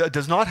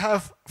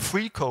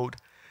free code,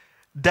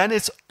 then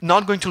it's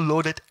not going to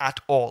load it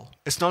at all.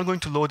 It's not going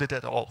to load it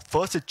at all.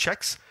 First, it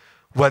checks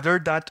whether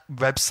that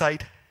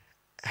website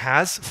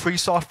has free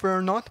software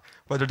or not,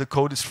 whether the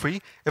code is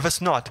free. If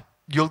it's not,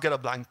 you'll get a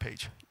blank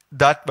page.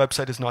 That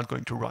website is not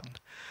going to run.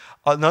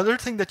 Another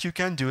thing that you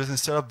can do is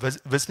instead of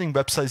visiting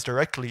websites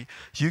directly,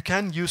 you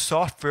can use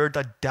software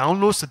that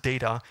downloads the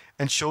data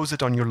and shows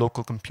it on your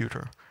local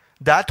computer.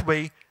 That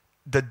way,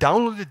 the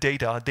downloaded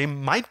data, they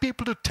might be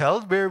able to tell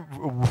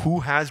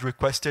who has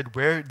requested,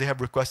 where they have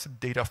requested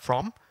data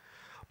from,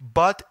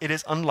 but it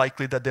is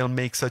unlikely that they'll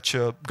make such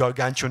a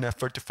gargantuan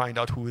effort to find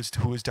out who is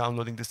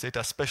downloading this data,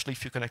 especially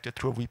if you connect it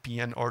through a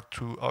VPN or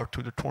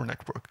through the Tor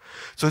network.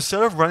 So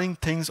instead of running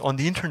things on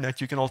the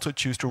internet, you can also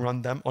choose to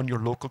run them on your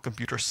local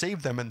computer,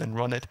 save them, and then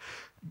run it,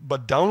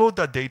 but download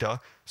that data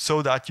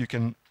so that you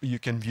can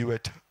view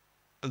it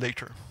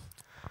later.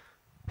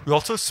 We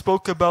also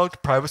spoke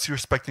about privacy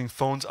respecting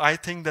phones. I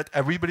think that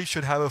everybody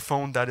should have a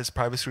phone that is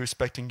privacy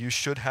respecting. You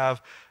should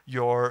have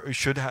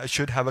should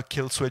have a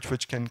kill switch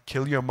which can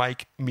kill your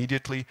mic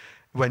immediately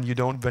when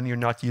you're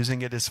not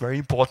using it. It's very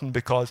important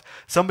because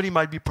somebody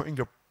might be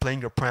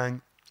playing a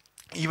prank.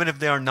 Even if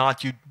they are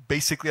not, I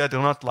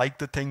do not like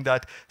the thing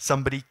that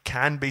somebody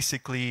can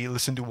basically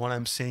listen to what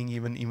I'm saying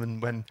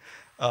even when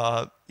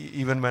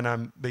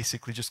I'm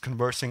basically just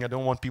conversing. I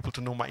don't want people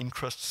to know my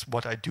interests,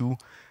 what I do.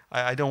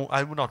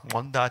 I would not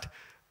want that.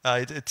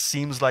 It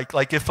seems like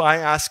if I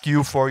ask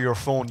you for your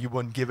phone, you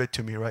won't give it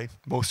to me, right?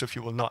 Most of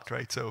you will not,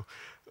 right? So,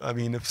 I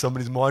mean, if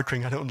somebody's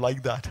monitoring, I don't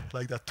like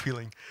that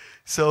feeling.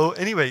 So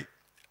anyway,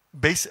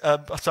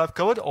 so I've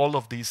covered all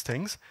of these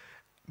things,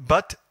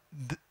 but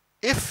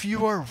if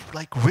you are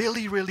like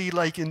really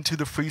like into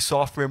the free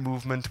software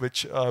movement,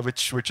 which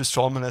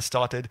Stallman has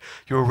started,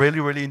 you're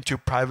really into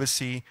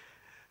privacy,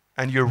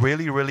 and you're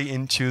really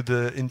into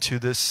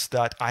this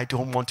that I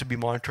don't want to be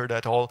monitored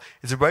at all.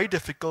 It's very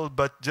difficult,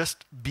 but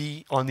just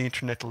be on the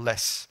internet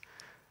less.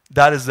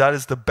 That is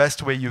the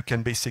best way you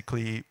can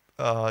basically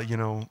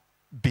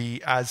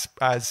be as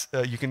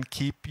you can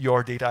keep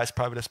your data as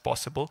private as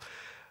possible.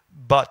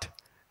 But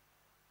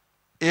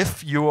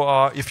if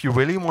you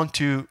really want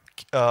to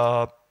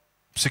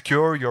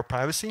secure your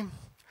privacy,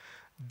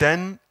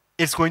 then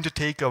it's going to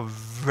take a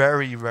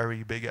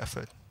very big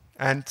effort.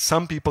 And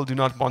some people do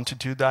not want to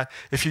do that.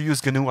 If you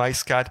use GNU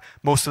IceCat,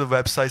 most of the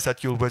websites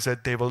that you'll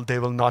visit, they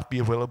will not be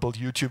available.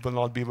 YouTube will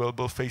not be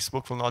available.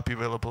 Facebook will not be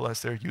available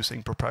as they're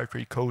using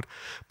proprietary code.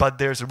 But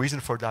there's a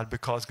reason for that,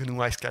 because GNU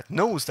IceCat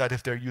knows that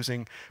if they're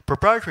using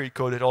proprietary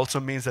code, it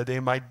also means that they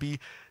might be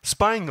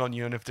spying on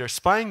you. And if they're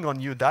spying on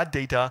you, that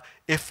data,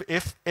 if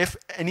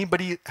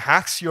anybody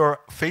hacks your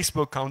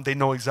Facebook account, they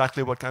know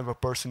exactly what kind of a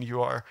person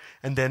you are,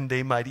 and then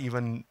they might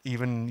even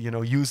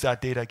use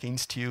that data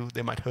against you.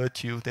 They might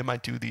hurt you. They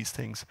might do these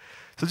things.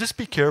 So just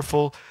be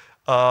careful.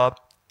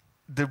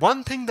 The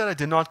one thing that I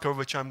did not cover,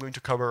 which I'm going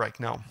to cover right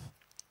now,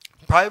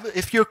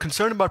 if you're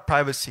concerned about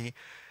privacy,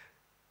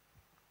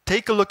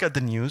 take a look at the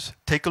news,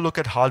 take a look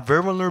at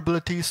hardware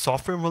vulnerabilities,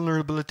 software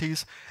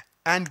vulnerabilities,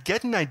 and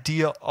get an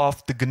idea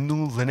of the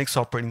GNU Linux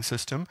operating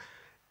system.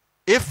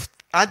 If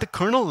at the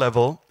kernel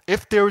level,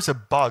 if there is a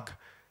bug,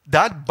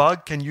 that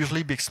bug can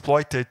usually be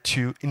exploited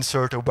to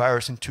insert a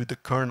virus into the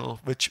kernel,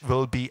 which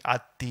will be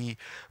at the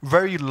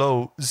very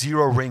low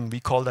zero ring. We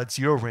call that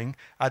zero ring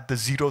at the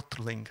 0th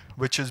link,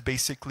 which is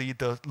basically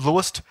the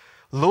lowest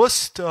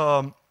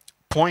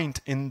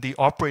point in the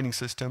operating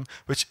system,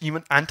 which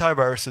even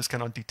antiviruses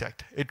cannot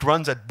detect. It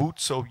runs at boot,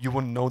 so you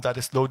wouldn't know that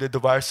it's loaded. The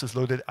virus is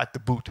loaded at the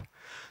boot,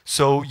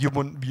 so you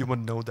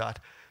wouldn't know that.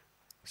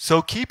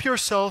 So keep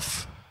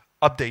yourself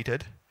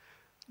updated.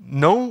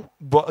 Know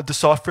the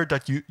software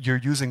that you're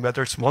using,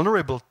 whether it's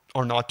vulnerable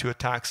or not to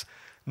attacks.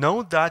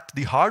 Know that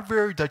the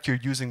hardware that you're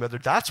using, whether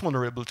that's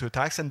vulnerable to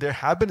attacks, and there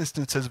have been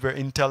instances where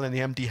Intel and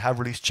AMD have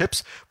released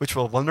chips which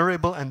were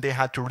vulnerable, and they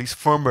had to release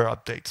firmware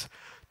updates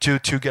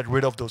to get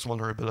rid of those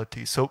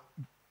vulnerabilities. So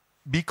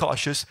be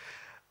cautious.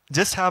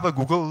 Just have a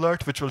Google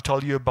alert which will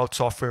tell you about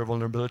software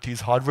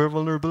vulnerabilities, hardware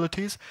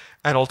vulnerabilities,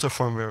 and also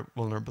firmware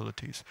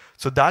vulnerabilities.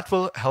 So that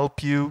will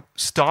help you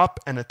stop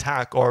an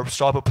attack or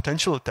stop a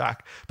potential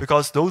attack,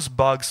 because those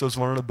bugs, those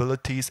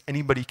vulnerabilities,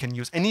 anybody can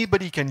use.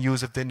 Anybody can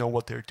use if they know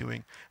what they're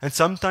doing. And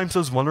sometimes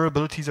those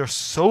vulnerabilities are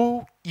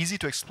so easy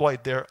to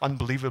exploit, they're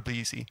unbelievably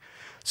easy.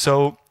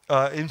 So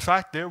in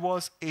fact, there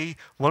was a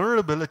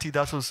vulnerability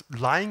that was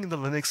lying in the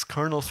Linux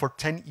kernel for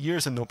 10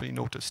 years and nobody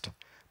noticed.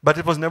 But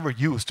it was never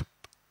used.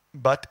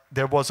 But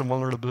there was a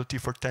vulnerability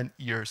for 10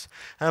 years.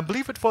 And I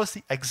believe it was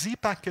the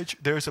XZ package.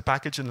 There is a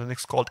package in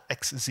Linux called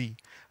XZ.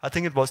 I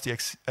think it was the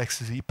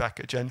XZ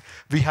package. And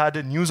we had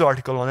a news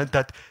article on it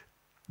that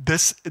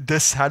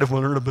this had a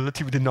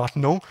vulnerability we did not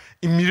know.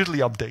 Immediately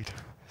update.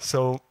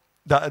 So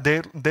that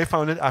they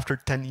found it after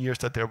 10 years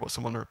that there was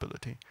a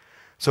vulnerability.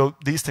 So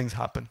these things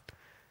happen.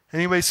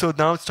 Anyway, so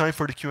now it's time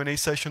for the Q&A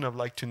session. I'd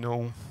like to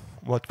know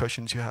what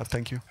questions you have.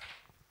 Thank you.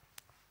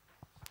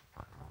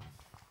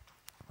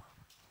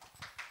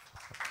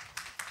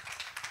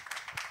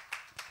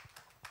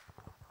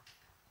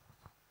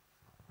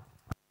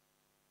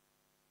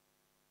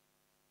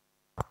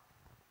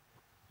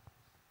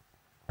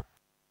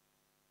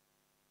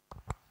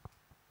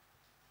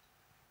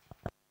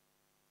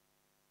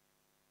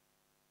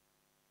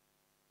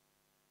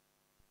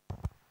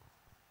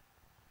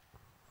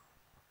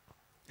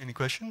 Any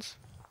questions?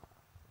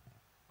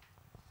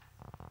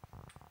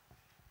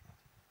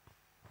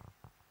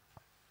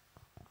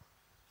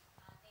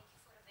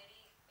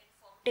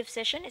 informative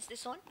session. Is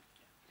this on?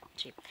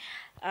 Ji.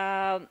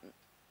 Um,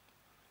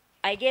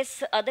 I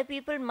guess other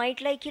people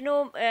might like,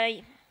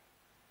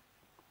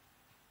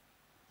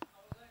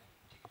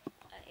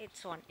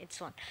 it's on,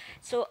 it's on.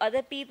 So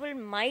other people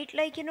might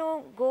like,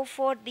 go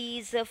for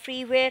these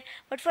freeware,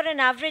 but for an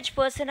average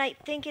person, I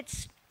think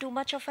it's too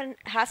much of an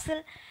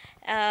hassle.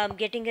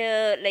 Getting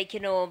a, like,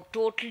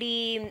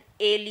 totally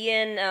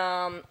alien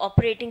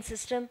operating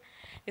system,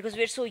 because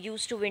we're so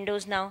used to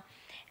Windows now.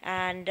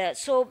 And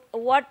so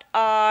what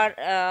are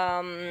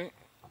the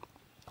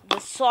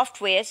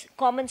softwares,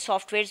 common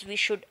softwares we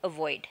should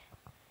avoid?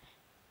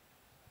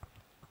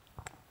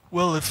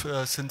 Well, if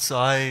since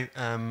I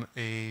am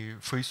a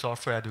free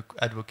software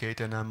advocate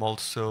and I'm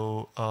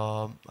also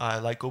I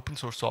like open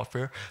source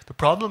software, the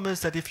problem is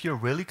that if you're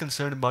really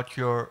concerned about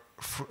your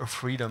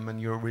freedom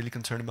and you're really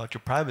concerned about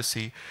your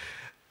privacy,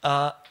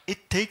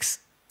 it takes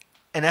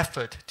an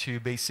effort to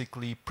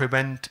basically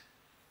prevent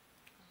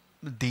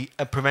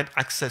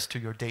access to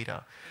your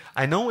data.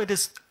 I know it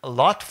is a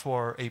lot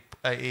for a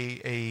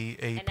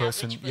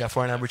person, yeah,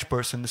 for an average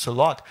person, it's a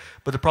lot.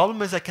 But the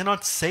problem is I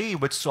cannot say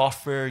which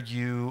software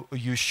you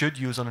should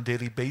use on a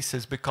daily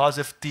basis, because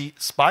if the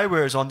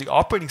spyware is on the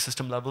operating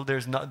system level,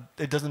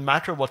 it doesn't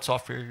matter what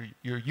software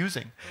you're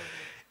using.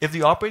 If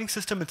the operating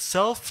system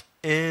itself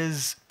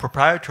is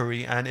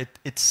proprietary and it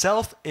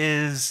itself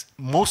is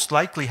most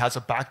likely has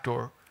a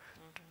backdoor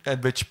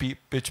at which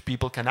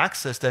people can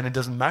access, then it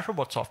doesn't matter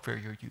what software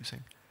you're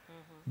using.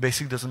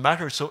 Basically doesn't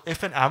matter. So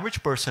if an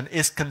average person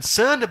is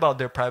concerned about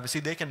their privacy,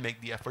 they can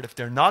make the effort. If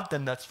they're not,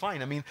 then that's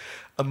fine. I mean,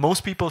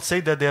 most people say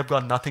that they have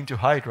got nothing to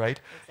hide, right?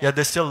 Exactly. Yeah,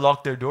 they still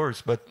lock their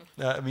doors, but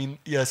I mean,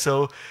 yeah.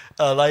 So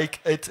like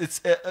it's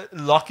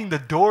locking the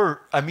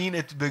door. I mean,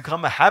 it's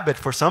become a habit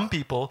for some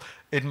people.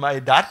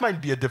 That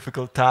might be a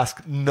difficult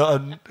task.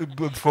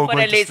 For a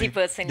lazy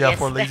person. Yeah, yes.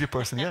 for a lazy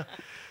person. Yeah.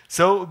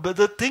 So, but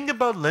the thing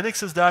about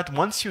Linux is that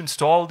once you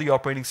install the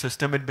operating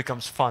system, it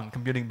becomes fun.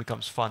 Computing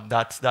becomes fun.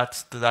 That's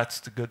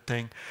the good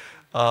thing.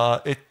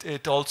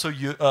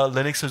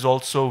 Linux is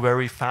also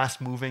very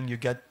fast moving. You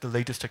get the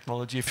latest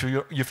technology. If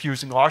you're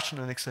using Arch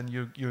Linux, then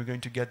you're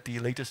going to get the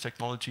latest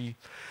technology,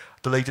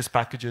 the latest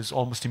packages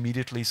almost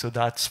immediately. So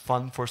that's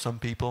fun for some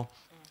people.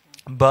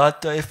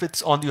 But if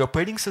it's on the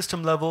operating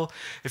system level,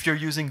 if you're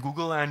using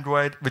Google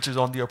Android, which is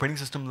on the operating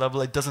system level,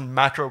 it doesn't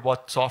matter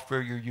what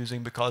software you're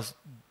using, because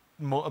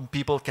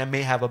people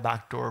may have a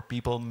backdoor.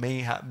 People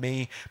may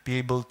be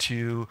able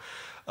to.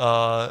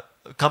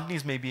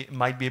 Companies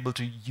might be able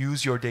to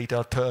use your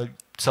data to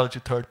sell it to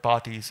third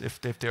parties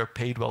if they're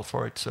paid well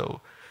for it.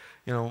 So,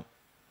 and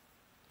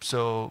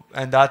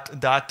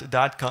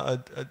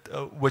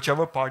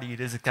whichever party it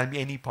is, it can be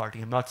any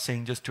party. I'm not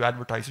saying just to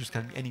advertisers. It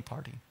can be any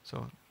party.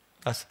 So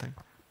that's the thing.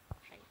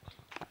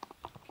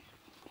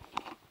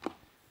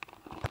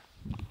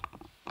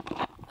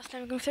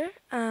 Assalamualaikum, sir.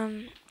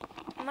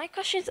 My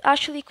question is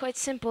actually quite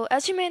simple.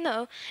 As you may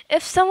know,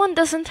 if someone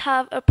doesn't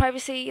have a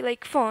privacy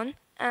like phone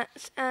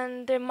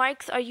and their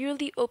mics are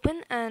usually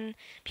open and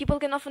people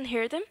can often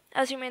hear them,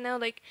 as you may know,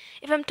 like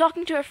if I'm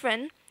talking to a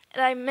friend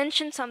and I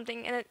mention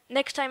something and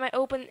next time I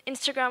open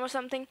Instagram or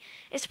something,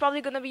 it's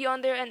probably going to be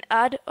on there an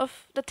ad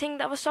of the thing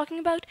that I was talking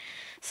about.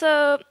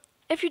 So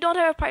if you don't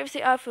have a privacy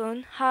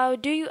iPhone, how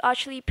do you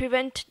actually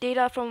prevent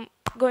data from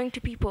going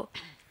to people?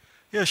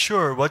 Yeah,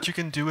 sure. What you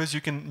can do is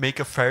you can make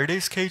a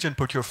Faraday's cage and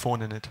put your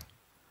phone in it.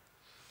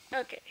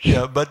 Okay.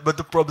 Yeah, but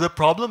the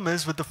problem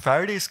is with the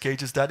Faraday's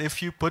cage is that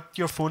if you put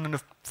your phone in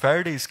a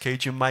Faraday's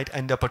cage, you might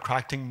end up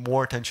attracting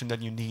more attention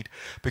than you need,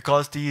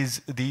 because the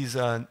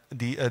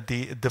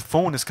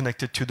phone is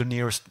connected to the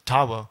nearest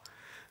tower.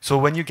 So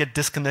when you get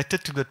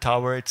disconnected to the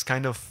tower, it's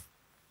kind of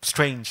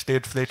strange.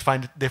 They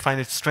find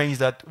it strange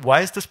that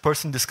why is this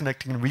person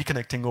disconnecting and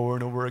reconnecting over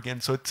and over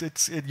again? So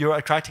you're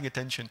attracting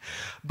attention,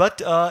 but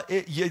there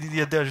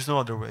is no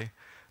other way.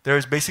 There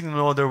is basically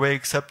no other way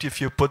except if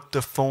you put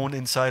the phone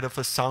inside of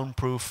a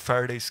soundproof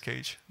Faraday's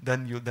cage.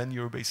 Then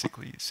you're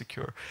basically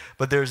secure.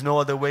 But there is no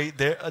other way.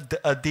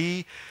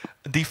 The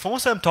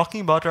phones I'm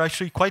talking about are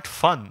actually quite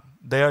fun.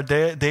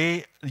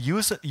 They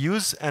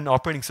use an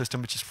operating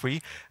system which is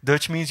free,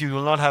 which means you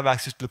will not have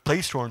access to the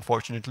Play Store.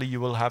 Unfortunately,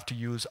 you will have to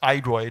use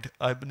iDroid.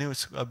 I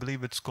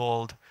believe it's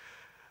called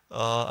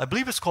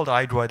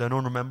iDroid. I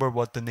don't remember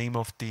what the name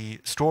of the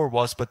store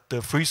was, but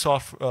the free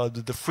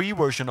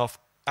version of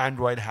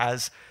Android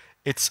has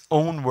its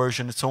own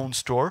version, its own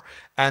store,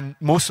 and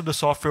most of the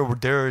software over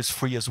there is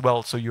free as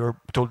well, so you're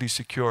totally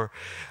secure.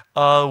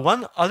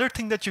 One other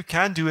thing that you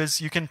can do is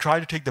you can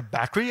try to take the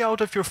battery out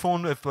of your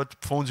phone, but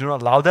phones do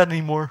not allow that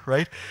anymore,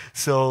 right?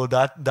 So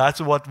that's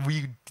what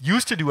we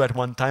used to do at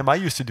one time. I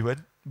used to do it,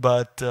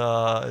 but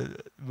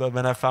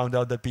when I found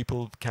out that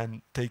people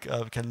can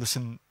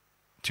listen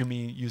to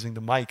me using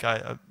the mic,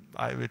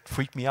 it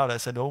freaked me out. I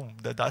said, "Oh,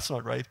 that's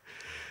not right."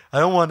 I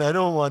don't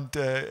want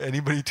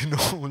anybody to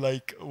know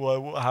like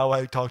how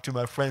I talk to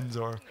my friends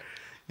or,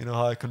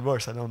 how I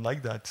converse. I don't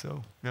like that.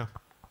 So yeah.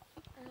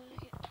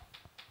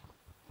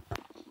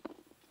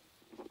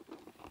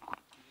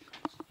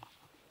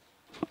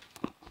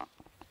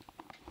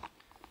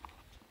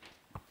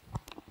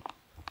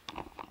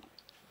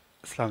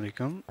 Assalamu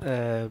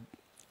alaikum.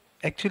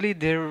 Actually,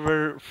 there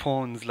were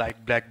phones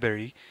like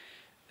BlackBerry.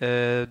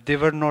 They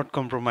were not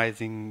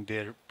compromising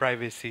their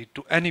privacy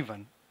to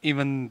anyone,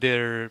 even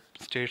their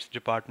state's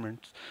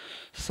departments.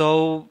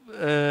 So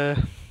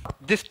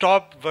they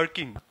stopped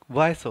working.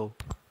 Why so?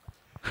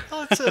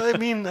 Well,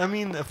 I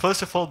mean,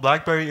 first of all,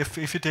 BlackBerry.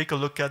 If you take a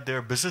look at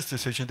their business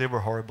decision, they were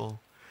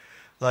horrible.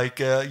 Like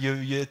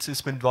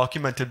it's been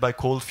documented by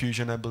Cold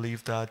Fusion, I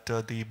believe, that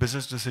the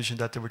business decision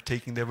that they were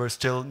taking, they were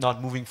still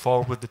not moving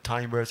forward with the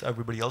time, whereas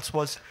everybody else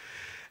was.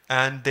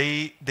 And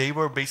they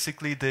were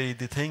basically, the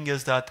thing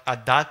is that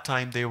at that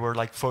time they were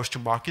like first to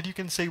market, you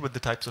can say, with the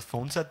types of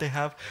phones that they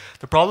have.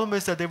 The problem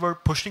is that they were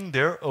pushing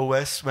their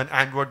OS when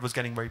Android was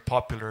getting very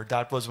popular.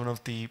 That was one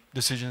of the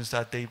decisions,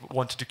 that they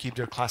wanted to keep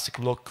their classic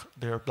look,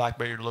 their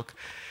BlackBerry look.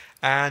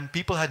 And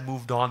people had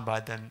moved on by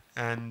then,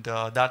 and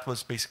that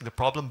was basically the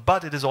problem.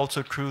 But it is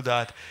also true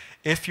that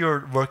if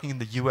you're working in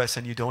the US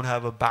and you don't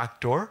have a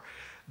backdoor,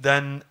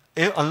 then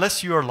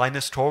unless you are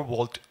Linus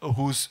Torvald,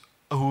 whose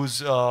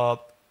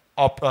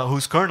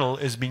kernel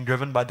is being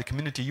driven by the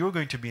community, you're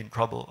going to be in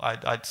trouble,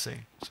 I'd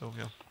say. So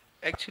yeah.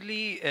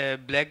 Actually,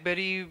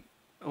 BlackBerry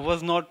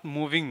was not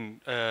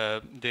moving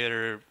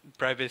their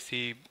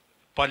privacy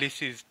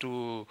policies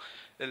to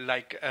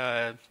like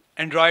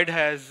Android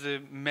has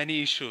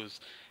many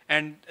issues,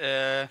 and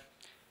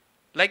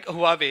like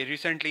Huawei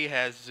recently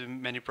has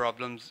many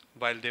problems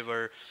while they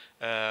were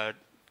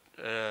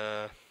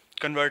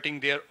converting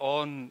their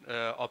own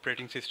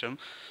operating system.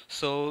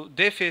 So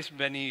they faced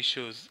many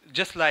issues,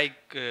 just like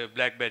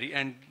BlackBerry,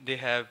 and they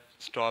have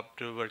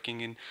stopped working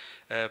in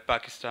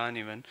Pakistan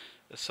even.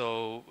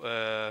 So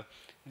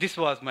this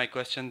was my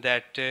question,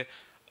 that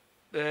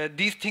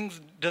these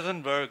things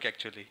doesn't work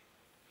actually.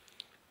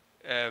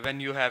 When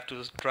you have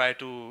to try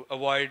to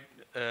avoid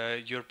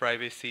your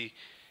privacy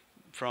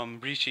from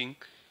breaching,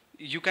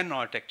 you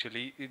cannot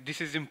actually. This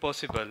is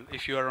impossible.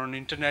 If you are on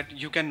internet,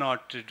 you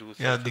cannot do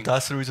something. Yeah,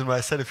 that's the reason why I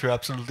said, if you're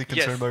absolutely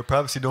concerned about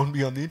privacy, don't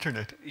be on the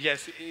internet.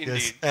 Yes, indeed.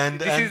 Yes. And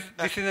this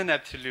is an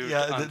absolute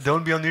answer.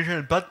 Don't be on the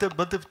internet. But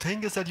the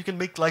thing is that you can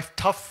make life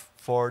tough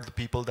for the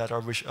people that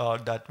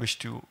wish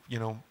to,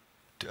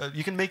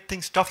 you can make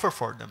things tougher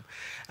for them.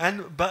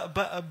 And but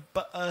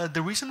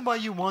the reason why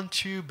you want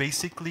to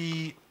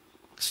basically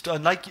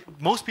like,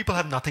 most people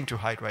have nothing to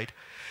hide, right?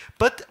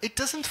 But it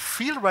doesn't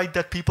feel right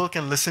that people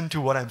can listen to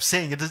what I'm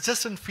saying. It just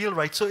doesn't feel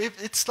right. So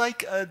if it's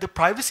like the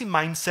privacy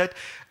mindset,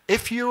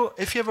 if you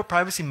have a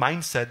privacy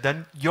mindset,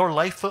 then your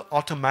life will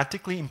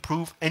automatically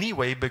improve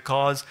anyway,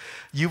 because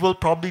you will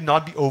probably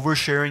not be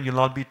oversharing. You'll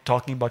not be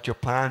talking about your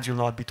plans. You'll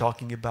not be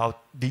talking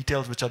about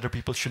details which other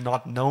people should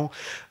not know.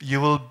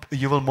 You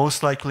will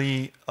most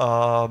likely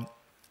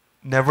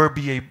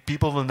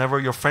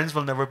your friends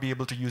will never be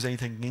able to use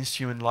anything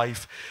against you in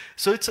life.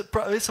 So it's a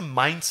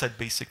mindset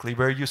basically,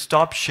 where you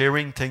stop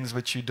sharing things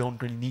which you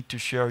don't really need to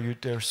share.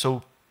 They're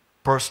so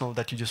personal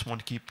that you just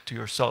want to keep to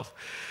yourself.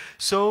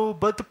 So,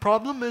 but the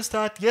problem is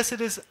that, yes,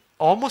 it is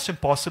almost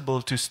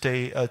impossible to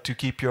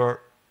keep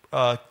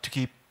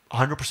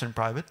 100%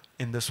 private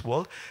in this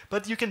world,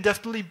 but you can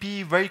definitely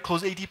be very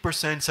close, 80%,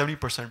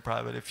 70%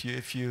 private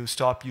if you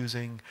stop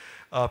using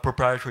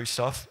proprietary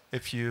stuff.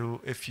 If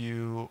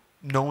you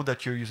know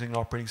that you're using an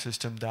operating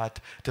system that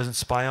doesn't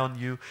spy on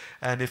you,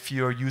 and if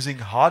you're using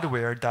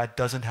hardware that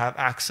doesn't have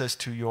access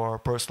to your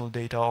personal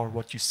data or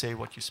what you say,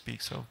 what you speak.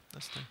 So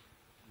that's the thing.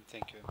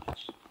 Thank you very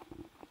much.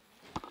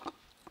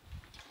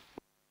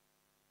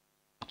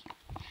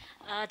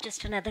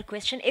 Just another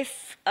question.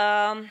 If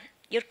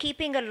you're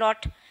keeping a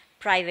lot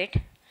private,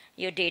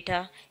 your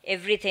data,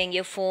 everything,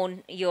 your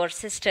phone, your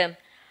system,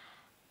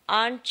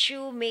 aren't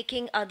you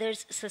making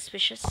others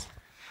suspicious?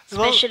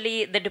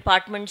 Especially the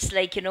departments,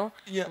 like,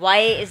 why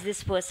is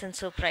this person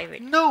so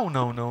private? No.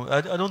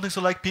 I don't think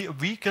so. Like,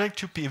 we connect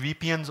to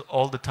VPNs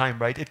all the time,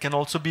 right? It can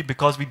also be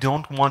because we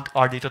don't want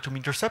our data to be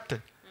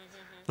intercepted.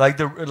 Like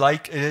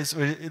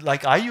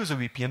I use a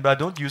VPN, but I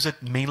don't use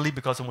it mainly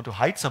because I want to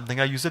hide something.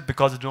 I use it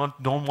because I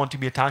don't want to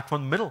be attacked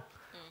from the middle.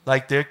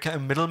 Like,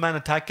 middleman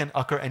attack can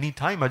occur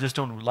anytime. I just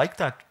don't like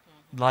that.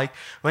 Like,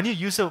 when you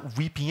use a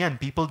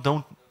VPN, people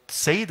don't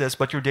say this,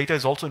 but your data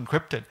is also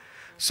encrypted.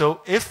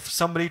 So if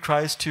somebody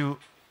tries to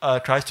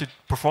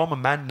perform a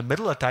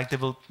man-in-the-middle attack, they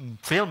will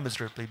fail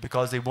miserably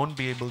because they won't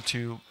be able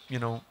to,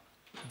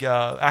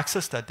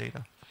 access that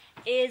data.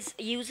 Is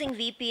using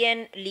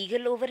VPN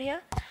legal over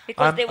here?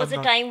 Because there was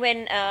a time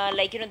when,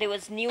 there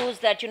was news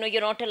that,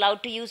 you're not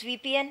allowed to use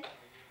VPN.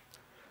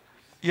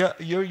 Yeah,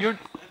 you're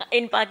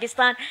in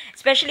Pakistan,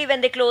 especially when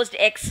they closed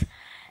X.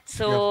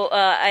 So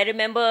I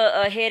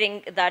remember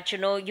hearing that,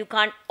 you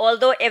can't,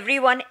 although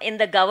everyone in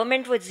the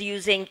government was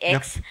using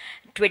X,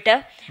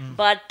 Twitter,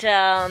 but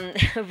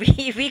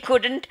we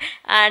couldn't,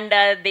 and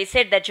they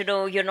said that,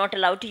 you're not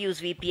allowed to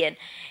use VPN.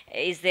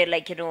 Is there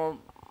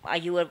are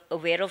you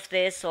aware of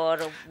this, or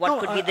what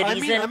could be the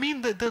reason? I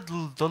mean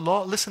the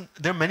law. Listen,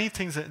 there are many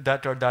things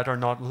that are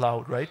not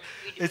allowed, right?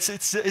 It's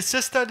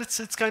just that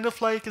it's kind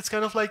of like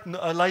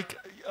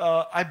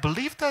I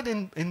believe that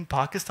in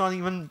Pakistan,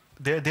 even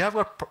they have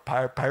got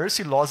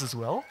piracy laws as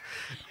well,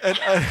 and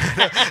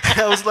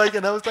I was like,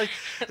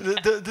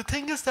 the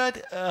thing is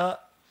that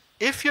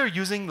if you're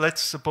using,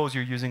 let's suppose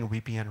you're using a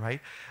VPN,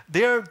 right?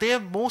 They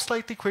have most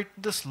likely created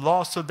this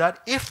law so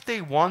that if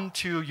they want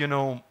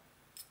to,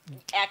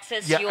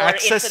 access yeah, your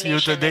access you.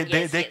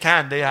 information. They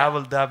can. They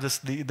have this.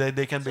 They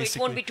can So it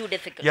basically. won't be too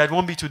difficult. Yeah, it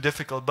won't be too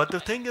difficult. But the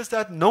thing is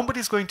that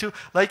nobody's going to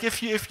like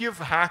if you've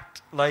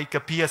hacked like a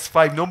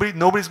PS5.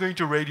 Nobody's going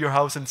to raid your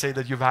house and say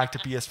that you've hacked a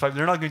PS5.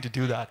 They're not going to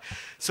do that.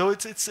 So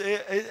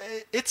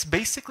it's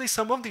basically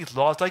some of these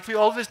laws. Like we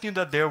always knew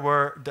that there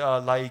were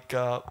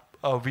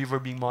we were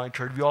being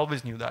monitored. We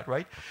always knew that,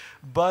 right?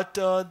 But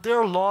there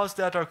are laws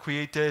that are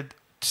created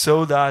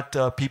so that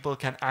people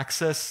can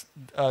access.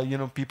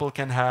 People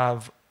can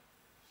have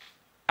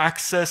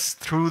access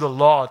through the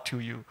law to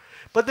you,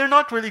 but they're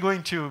not really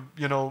going to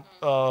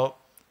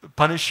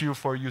punish you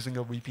for using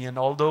a VPN.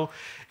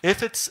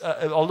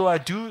 Although I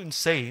do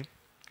say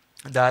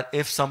that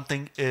if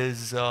something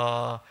is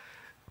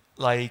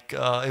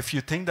if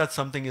you think that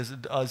something is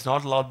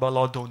not allowed by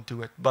law, don't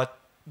do it. But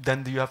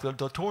then you have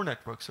the Tor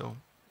network, so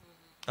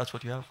that's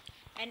what you have.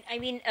 And I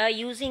mean,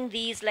 using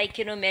these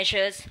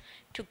measures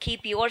to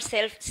keep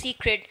yourself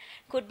secret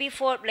could be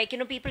for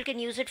people can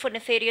use it for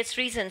nefarious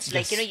reasons,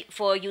 Yes.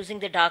 for using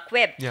the dark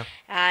web, Yeah.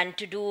 and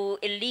to do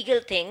illegal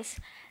things.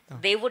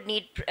 They would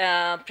need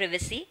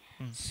privacy.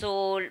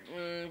 So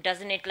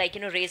doesn't it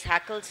raise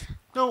hackles?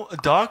 No,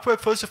 dark web.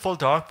 First of all,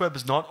 dark web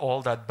is not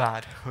all that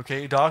bad.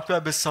 Okay, dark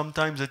web is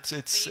sometimes it's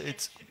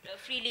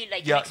Freely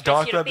express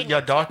dark your web. Yeah,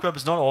 opinions, dark web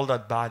is not all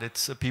that bad.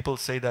 It's people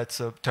say that's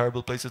a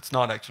terrible place. It's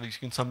not actually. You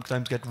can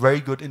sometimes get very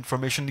good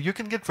information. You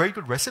can get very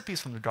good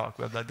recipes from the dark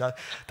web. Like that.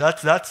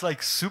 That's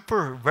like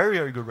super very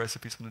very good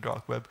recipes from the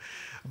dark web.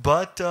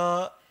 But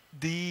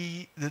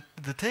the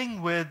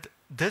thing with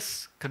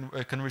this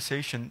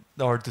conversation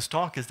or this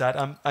talk is that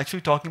I'm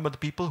actually talking about the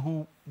people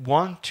who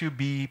want to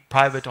be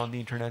private on the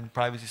internet and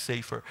privacy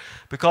safer,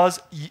 because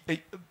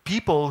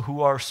people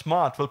who are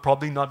smart will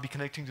probably not be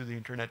connecting to the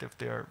internet if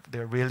they're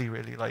really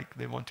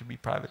they want to be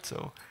private.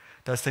 So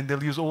that's the thing.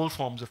 They'll use old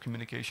forms of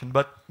communication,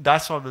 but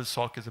that's not what this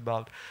talk is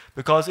about.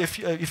 Because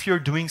if you're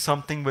doing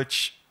something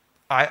which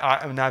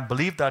I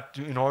believe that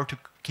in order to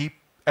keep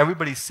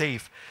everybody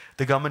safe,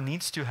 the government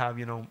needs to have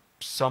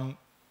some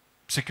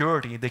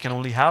security. They can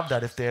only have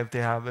that if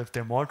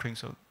they're monitoring.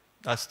 So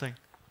that's the thing.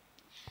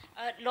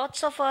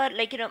 Lots of our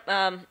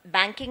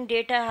banking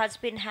data has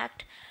been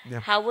hacked. Yeah.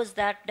 How was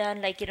that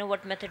done?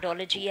 What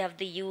methodology have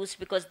they used?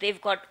 Because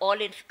they've got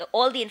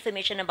all the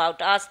information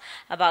about us,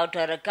 about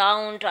our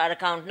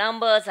account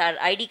numbers, our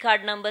ID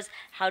card numbers.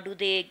 How do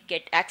they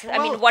get access? I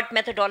mean, what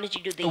methodology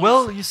do they use?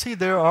 Well, you see,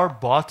 there are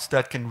bots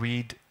that can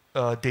read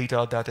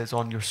data that is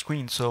on your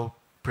screen. So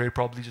they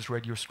probably just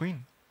read your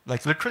screen.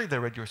 Like literally, they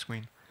read your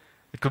screen.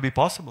 It could be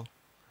possible.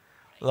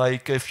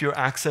 Like if you're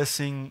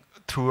accessing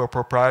through a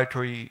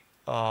proprietary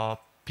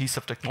piece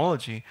of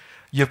technology,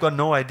 you've got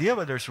no idea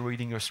whether it's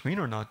reading your screen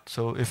or not.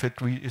 So if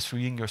is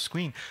reading your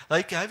screen,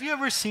 like have you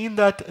ever seen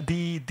that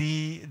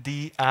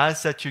the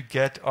ads that you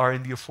get are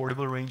in the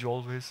affordable range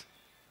always?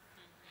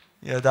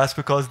 Yeah, that's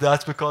because they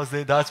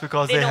They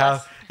know have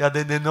us. yeah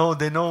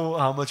they know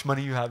how much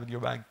money you have in your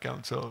bank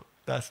account. So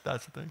that's the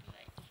thing.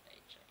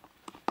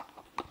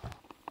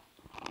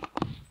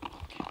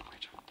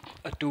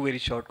 Two very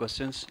short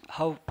questions.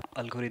 How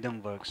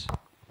algorithm works?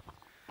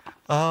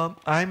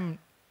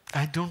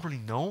 I don't really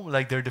know.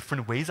 Like there are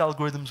different ways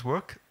algorithms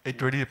work.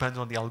 It really depends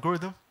on the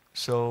algorithm.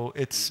 So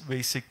it's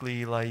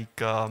basically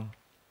like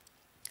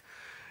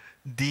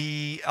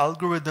the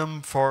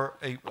algorithm for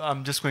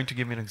I'm just going to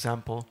give you an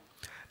example.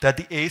 That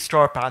the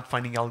A-star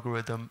pathfinding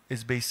algorithm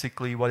is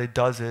basically what it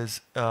does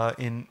is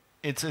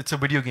it's a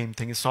video game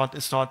thing. It's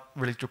not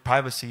related to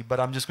privacy, but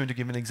I'm just going to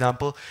give an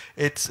example.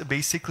 It's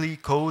basically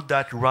code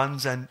that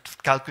runs and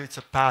calculates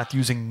a path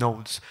using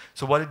nodes.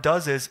 So what it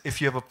does is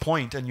if you have a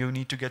point and you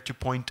need to get to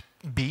point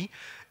B,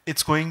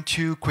 it's going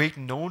to create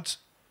nodes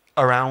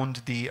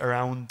around the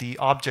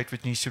object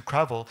which needs to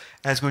travel,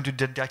 and it's going to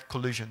detect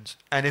collisions.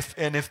 And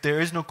if there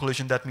is no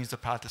collision, that means the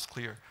path is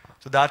clear.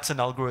 So that's an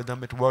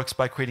algorithm. It works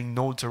by creating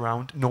nodes,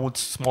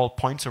 small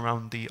points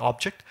around the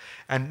object,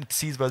 and it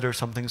sees whether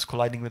something is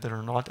colliding with it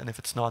or not. And if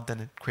it's not, then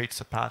it creates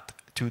a path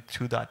to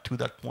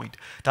that point.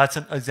 That's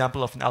an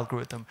example of an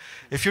algorithm.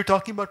 If you're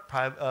talking about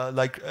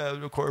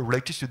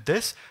related to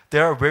this,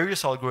 there are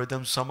various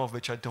algorithms, some of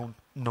which I don't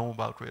know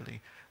about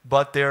really.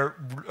 But they're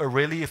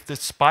really, if the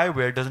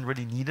spyware doesn't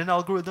really need an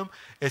algorithm,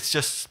 it's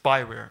just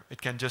spyware.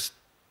 It can just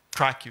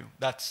track you.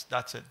 That's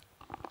it.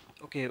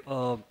 Okay,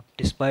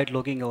 despite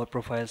logging our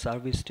profiles, are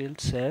we still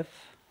safe?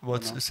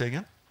 Say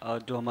again?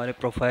 जो हमारे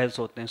profiles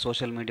होते हैं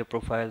social media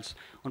profiles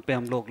उन पे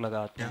हम लोग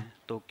लगाते हैं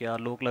तो क्या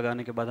लोग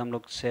लगाने के बाद हम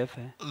लोग सेफ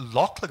हैं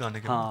लॉक लगाने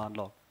के हाँ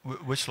lock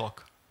which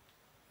lock?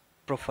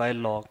 Profile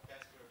lock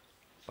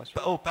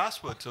password. Oh,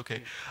 passwords.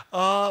 Okay.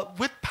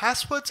 With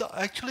passwords,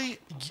 actually,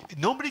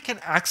 nobody can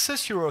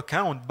access your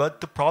account.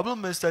 But the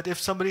problem is that if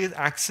somebody is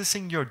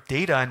accessing your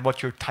data and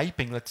what you're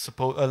typing, let's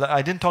suppose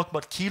I didn't talk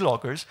about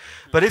keyloggers,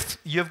 but if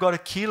you've got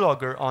a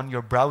keylogger on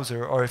your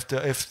browser, or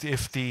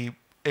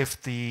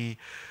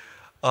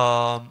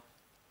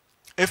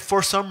if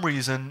for some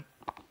reason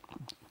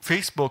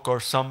Facebook or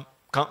some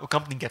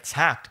company gets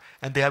hacked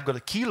and they have got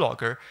a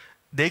keylogger,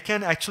 they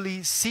can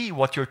actually see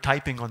what you're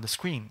typing on the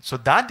screen. So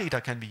that data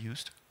can be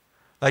used.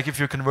 Like if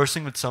you're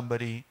conversing with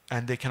somebody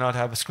and they cannot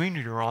have a screen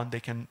reader on,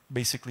 they can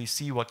basically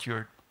see what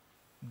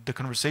the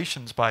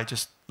conversations by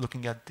just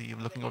looking at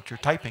what you're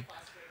typing.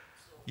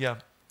 Yeah.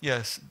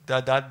 Yes.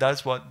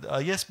 That's what.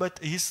 Yes, but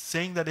he's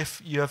saying that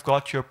if you have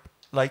got your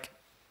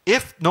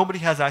if nobody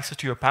has access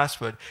to your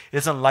password,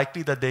 it's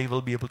unlikely that they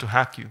will be able to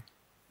hack you.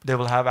 They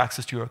will have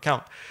access to your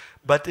account.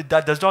 But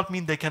that does not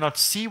mean they cannot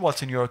see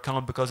what's in your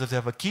account, because if they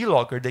have a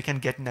keylogger, they can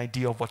get an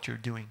idea of what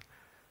you're doing.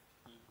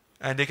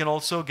 And they can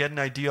also get an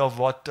idea of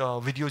what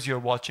videos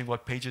you're watching,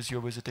 what pages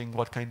you're visiting,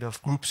 what kind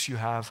of groups you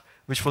have,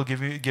 which will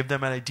give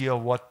them an idea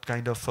of what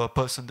kind of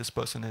person this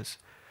person is,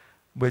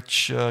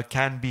 which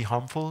can be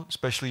harmful,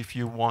 especially if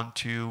you want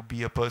to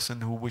be a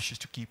person who wishes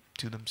to keep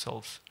to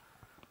themselves.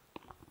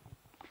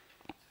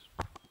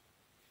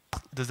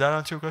 Does that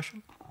answer your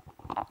question?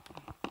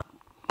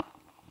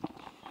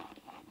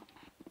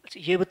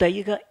 ये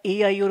बताइएगा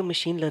AI और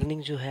machine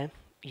learning जो है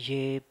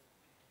ये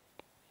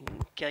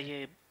क्या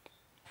ये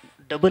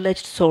double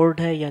edged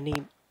sword है, यानी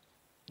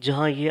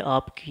जहाँ ये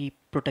आपकी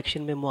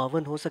प्रोटेक्शन में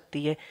मुआवन हो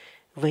सकती है,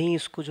 वहीं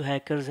इसको जो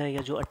हैकर्स हैं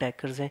या जो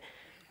अटैकर्स हैं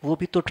वो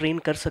भी तो ट्रेन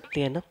कर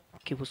सकते हैं ना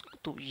कि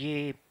तो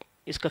ये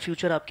इसका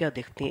फ्यूचर आप क्या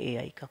देखते हैं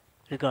एआई का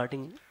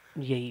रिगार्डिंग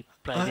यही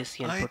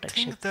privacy and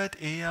protection? I think that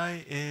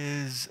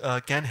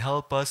AI can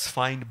help us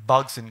find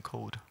bugs in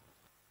code.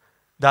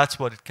 That's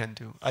what it can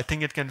do. I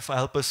think it can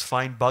help us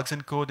find bugs in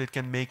code. It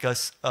can make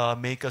us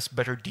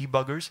better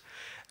debuggers,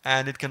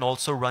 and it can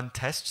also run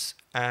tests.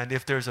 And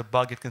if there's a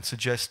bug, it can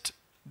suggest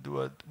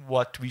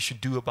what we should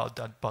do about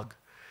that bug.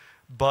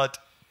 But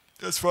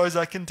as far as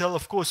I can tell,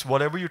 of course,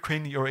 whatever you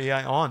train your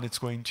AI on,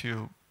 it's going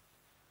to,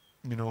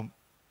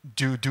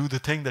 do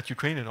the thing that you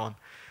train it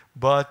on.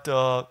 But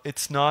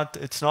it's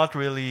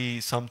not really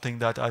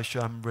something that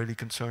I'm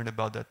really concerned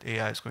about, that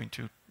AI is going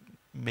to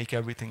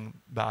make everything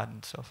bad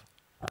and stuff.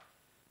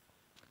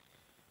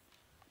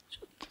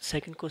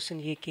 Second question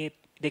ये कि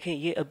देखें,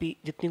 ये अभी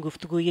जितनी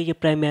गुफ्तगू हुई है ये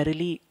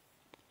प्राइमरीली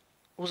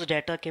उस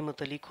डाटा के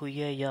मतलब हुई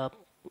है या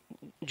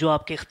जो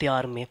आपके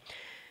इख्तियार में।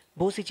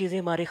 बहुत सी चीज़ें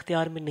हमारे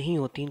इख्तियार में नहीं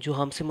होती जो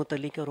हमसे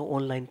मुतल्लिक और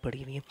ऑनलाइन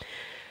पड़ी हुई हैं।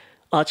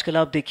 आजकल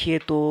आप देखिए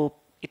तो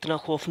इतना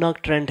खौफनाक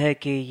ट्रेंड है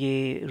कि ये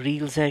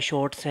रील्स हैं,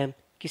 शॉर्ट्स हैं,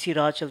 किसी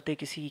राह चलते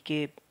किसी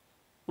के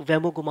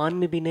वहमो गुमान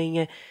में भी नहीं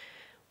है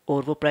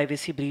और वो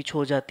प्राइवेसी ब्रीच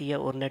हो जाती है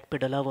और नेट पे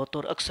डला हुआ होता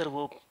है, और अक्सर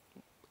वो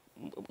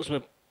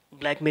उसमें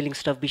ब्लैकमेलिंग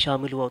स्टफ भी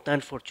शामिल हुआ होता है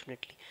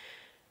अनफॉर्चुनेटली।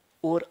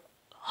 और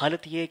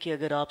हालत ये है कि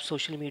अगर आप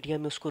सोशल मीडिया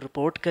में उसको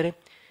रिपोर्ट करें,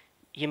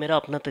 ये मेरा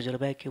अपना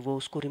तजुर्बा है कि वो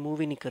उसको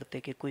रिमूव ही नहीं करते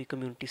कि कोई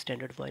कम्युनिटी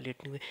स्टैंडर्ड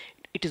वायलेट नहीं हुए।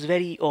 It is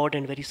very odd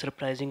and very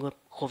surprising और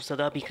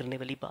खौफजदा भी करने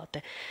वाली बात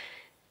है।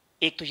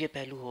 एक तो ये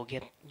पहलू हो गया।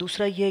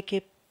 दूसरा ये है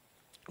कि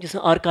जैसे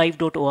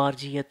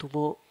archive.org है तो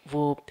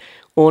वो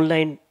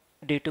ऑनलाइन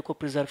डेटा को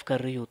प्रिजर्व कर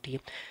रही होती है।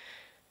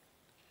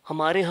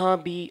 हमारे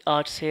यहाँ भी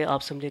आज से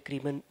आप समझे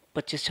करीबन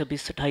 25,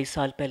 26, 28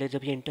 साल पहले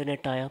जब ये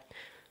इंटरनेट आया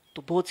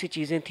तो बहुत सी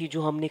चीज़ें थी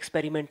जो हमने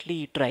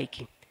एक्सपेरिमेंटली ट्राई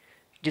की,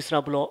 जिस तरह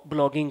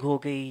ब्लॉगिंग हो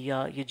गई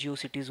या ये जियो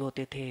सिटीज़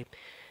होते थे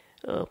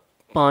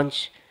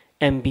 5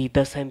 MB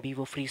 10 MB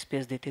वो फ्री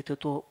स्पेस देते थे,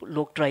 तो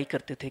लोग ट्राई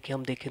करते थे कि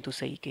हम देखें तो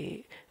सही कि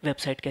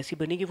वेबसाइट कैसी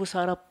बनेगी। वो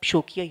सारा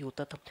शौकिया ही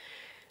होता था,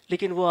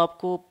 लेकिन वो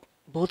आपको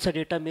बहुत सा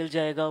डेटा मिल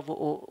जाएगा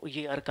वो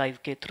ये आर्काइव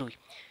के थ्रू ही।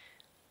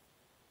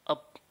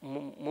 अब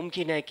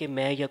मुमकिन है कि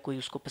मैं या कोई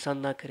उसको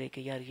पसंद ना करे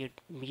कि यार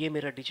ये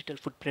मेरा डिजिटल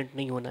फुटप्रिंट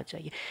नहीं होना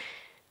चाहिए।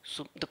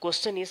 So the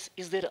question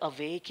is there a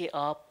वे कि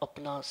आप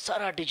अपना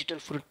सारा डिजिटल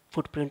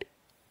फुटप्रिंट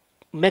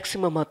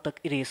मैक्सिमम हद तक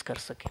इरेज कर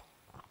सकें?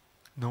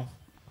 No,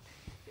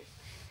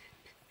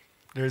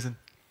 there isn't.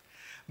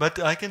 But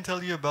I can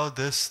tell you about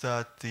this,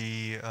 that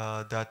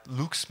that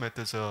Luke Smith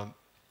is a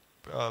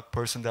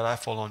person that I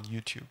follow on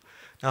YouTube.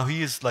 Now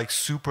he is like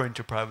super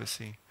into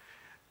privacy.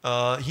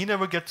 He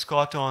never gets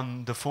caught on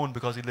the phone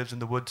because he lives in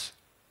the woods.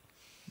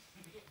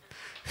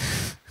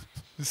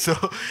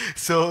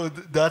 So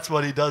that's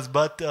what he does.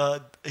 But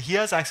he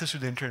has access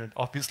to the internet.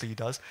 Obviously he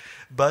does.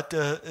 But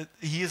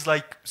he is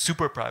like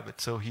super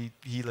private. So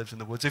he lives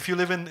in the woods. If you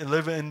live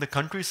in the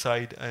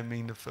countryside, I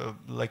mean, if,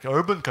 like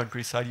urban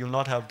countryside, you'll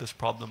not have this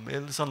problem.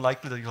 It's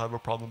unlikely that you'll have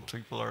a problem.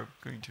 So people are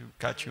going to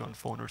catch you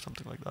on phone or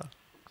something like that.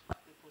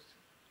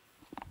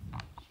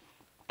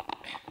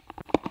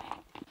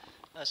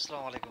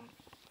 अस्सलाम वालेकुम।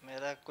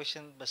 मेरा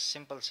question बस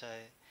simple सा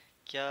है,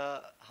 क्या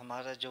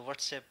हमारा जो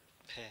WhatsApp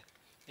है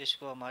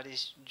इसको हमारी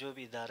जो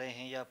भी इदारे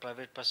हैं या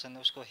प्राइवेट पर्सन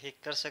है उसको हैक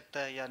कर सकता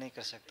है या नहीं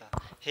कर सकता?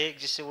 हैक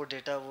जिससे वो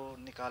डेटा वो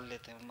निकाल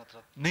लेते हैं,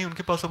 मतलब नहीं,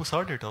 उनके पास अब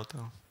सारा डेटा होता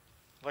है।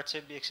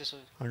 व्हाट्सएप भी एक्सेस हो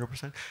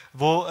 100%।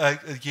 वो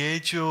ये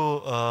जो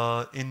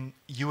इन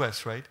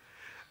US, right,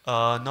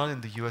 Not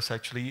in the US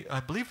actually. I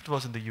believe it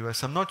was in the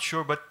US. I'm not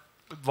sure, but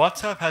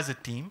WhatsApp has a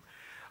team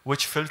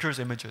which filters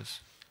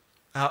images.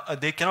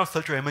 They cannot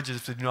filter images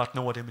if they do not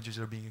know what images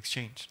are being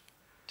exchanged.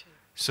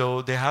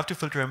 So they have to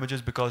filter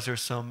images because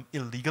there's some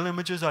illegal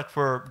images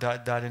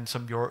that in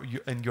some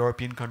in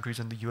European countries,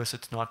 in the US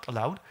it's not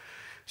allowed.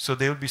 So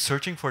they will be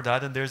searching for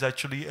that, and there's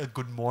actually a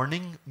good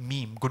morning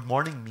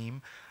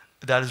meme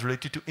that is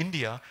related to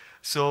India.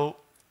 So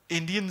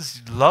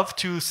Indians love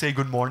to say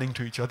good morning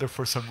to each other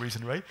for some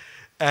reason, right?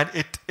 And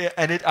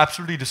it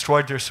absolutely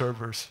destroyed their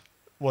servers,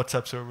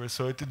 WhatsApp servers.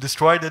 So it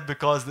destroyed it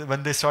because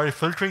when they started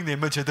filtering the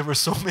images, there were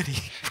so many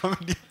from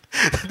India,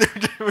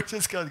 their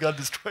images got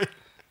destroyed.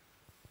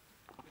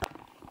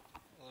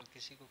 और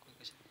किसी को कोई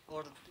question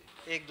और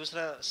एक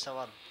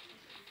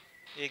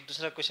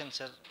दूसरा question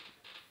sir,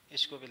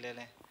 इसको भी ले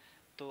लें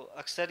तो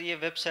अक्सर ये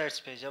वेबसाइट्स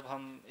पे जब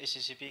हम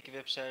एससीसीपी की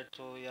वेबसाइट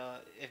हो या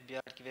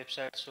एफबीआर की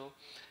वेबसाइट्स हो,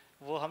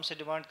 वो हमसे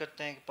डिमांड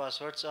करते हैं कि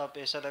पासवर्ड्स आप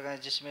ऐसा लगाएं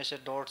जिसमें से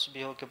डॉट्स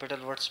भी हो, कैपिटल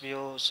वर्ड्स भी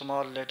हो,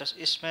 स्मॉल लेटर्स,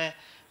 इसमें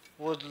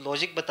वो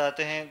लॉजिक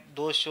बताते हैं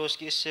दो शोज़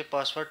की, इससे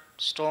पासवर्ड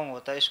स्ट्रॉन्ग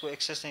होता है, इसको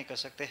एक्सेस नहीं कर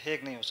सकते,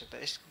 हैक नहीं हो सकता।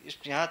 इस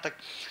यहाँ तक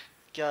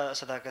क्या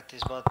सदाकत थी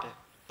इस बात पे?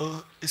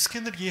 इसके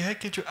अंदर ये है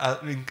कि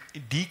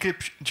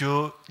जो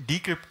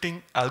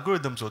डिक्रिप्टिंग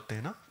एल्गोरिदम्स होते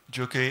हैं ना,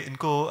 जो कि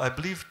इनको आई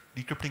बिलीव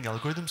decrypting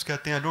algorithms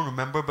कहते हैं, I don't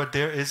remember, but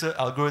there is an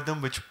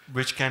algorithm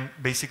which can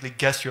basically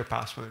guess your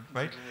password,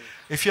 right?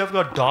 If you have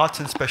got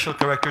dots and special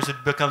characters, it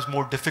becomes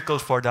more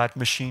difficult for that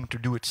machine to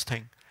do its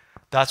thing.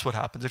 That's what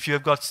happens. If you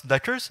have got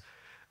letters,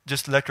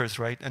 just letters,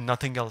 right, and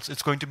nothing else,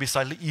 it's going to be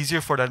slightly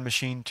easier for that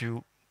machine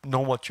to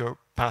know what your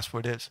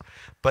password is.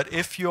 But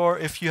if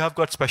you have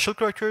got special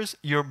characters,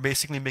 you're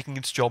basically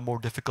making its job more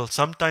difficult.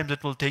 Sometimes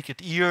it will take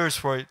it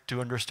years for it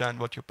to understand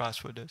what your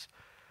password is,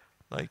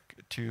 like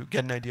to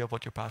get an idea of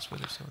what your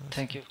password is. So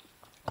Thank you.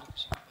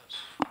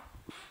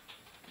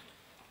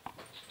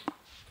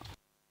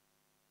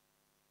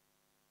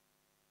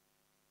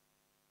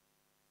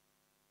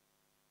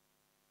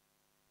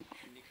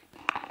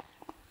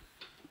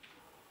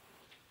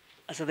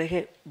 अच्छा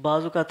देखें,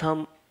 बाज़ औक़ात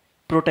हम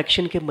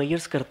protection के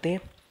measures करते हैं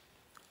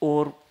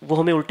और वो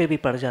हमें उल्टे भी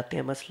पड़ जाते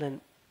हैं। मसलन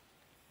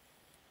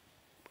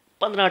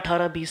 15,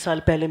 18, 20 साल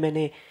पहले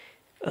मैंने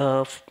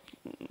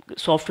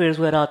सॉफ्टवेयर्स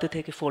वगैरह आते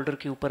थे कि फ़ोल्डर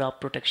के ऊपर आप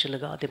प्रोटेक्शन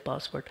लगा दें,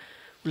 पासवर्ड,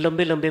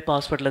 लंबे लंबे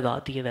पासवर्ड लगा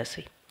दिए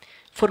वैसे ही,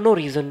 for no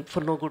reason,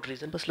 for no good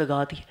reason, बस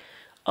लगा दिए।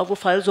 अब वो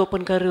फाइल्स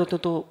ओपन कर रहे होते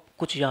हैं तो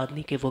कुछ याद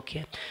नहीं कि वो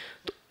क्या है।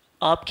 तो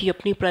आपकी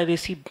अपनी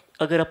प्राइवेसी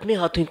अगर अपने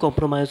हाथों ही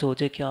कॉम्प्रोमाइज़ हो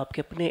जाए कि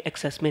आपके अपने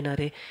एक्सेस में ना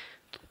रहे,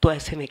 तो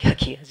ऐसे में क्या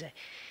किया जाए,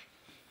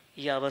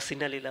 या बस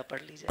इन्ना लीला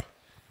पढ़ ली जाए?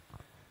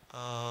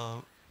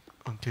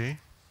 Okay.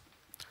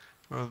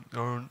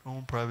 Our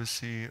own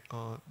privacy,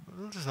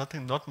 there's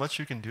not much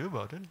you can do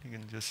about it. You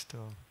can just,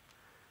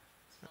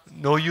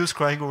 no use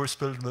crying over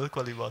spilled milk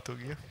wali baat ho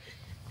gayi.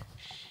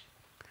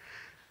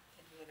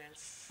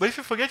 But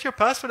if you forget your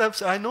password,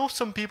 I know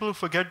some people who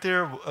forget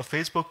their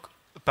Facebook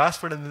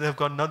password and then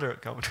they've got another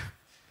account.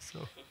 So,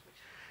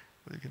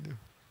 what you can do.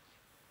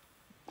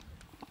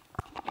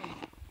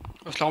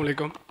 अस्सलाम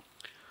वालेकुम।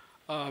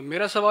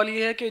 मेरा सवाल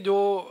ये है कि जो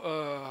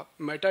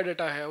Meta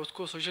data है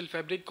उसको सोशल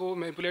फैब्रिक को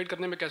मैनिपुलेट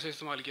करने में कैसे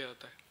इस्तेमाल किया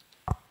जाता है?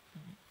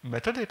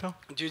 Meta data?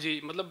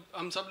 जी, मतलब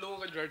हम सब लोगों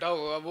का जो डेटा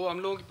होगा वो हम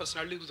लोगों की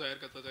पर्सनालिटी को ज़ाहिर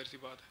करता है, ऐसी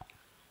बात है।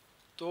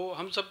 तो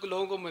हम सब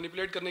लोगों को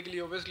मैनिपुलेट करने के लिए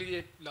ऑब्वियसली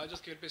एक लार्ज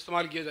स्केल पे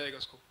इस्तेमाल किया जाएगा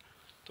उसको,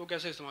 तो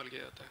कैसे इस्तेमाल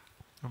किया जाता है?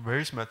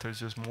 Various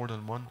methods, there's more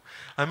than one.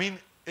 I mean,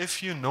 if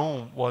you know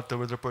what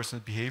the other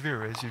person's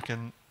behavior is, you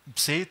can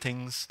say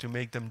things to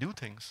make them do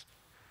things.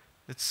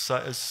 It's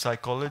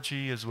psychology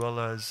as well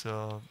as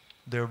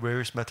there are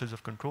various methods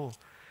of control.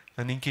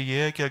 यानी कि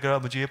ये है कि अगर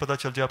मुझे ये पता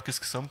चल जाए आप किस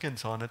किस्म के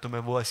इंसान हैं, तो मैं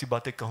वो ऐसी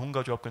बातें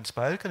कहूँगा जो आपको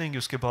इंस्पायर करेंगे।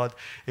 उसके बाद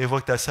एक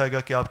वक्त ऐसा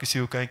आएगा कि आप किसी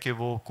को कहें कि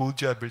वो कूद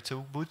जाए ब्रिज से,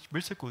 वो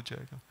ब्रिज से कूद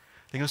जाएगा।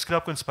 लेकिन उसके लिए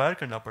आपको इंस्पायर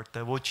करना पड़ता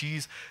है। वो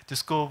चीज़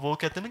जिसको वो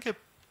कहते हैं ना कि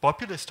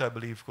पॉपुलिस्ट, आई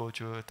बिलीव को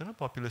जो कहते हैं ना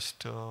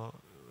पॉपुलिस्ट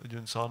जो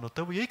इंसान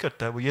होता है वो यही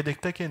करता है, वो ये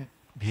देखता है कि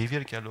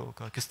बिहेवियर क्या लोगों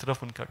का, किस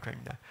तरफ उनका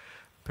ट्रेंड है,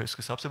 फिर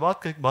उसके हिसाब से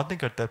बातें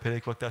करता है। फिर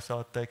एक वक्त ऐसा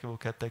आता है कि वो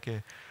कहता है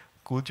कि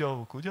कूद जाओ,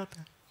 वो कूद जाता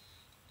है।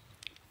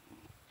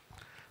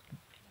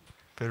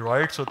 फिर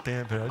राइट्स होते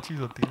हैं, फिर हर चीज़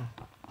होती है।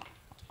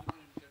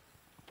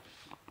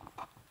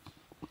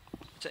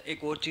 अच्छा,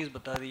 एक और चीज़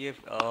बता दीजिए,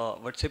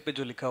 व्हाट्सएप पे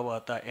जो लिखा हुआ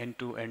था एंड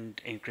टू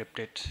एंड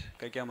एन्क्रिप्टेड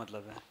का क्या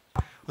मतलब है?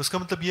 उसका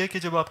मतलब ये है कि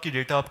जब आपकी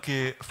डेटा आपके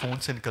फ़ोन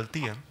से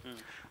निकलती है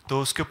तो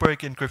उसके ऊपर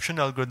एक इंक्रिप्शन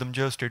एल्गोरिथम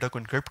जो है उस डेटा को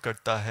इंक्रिप्ट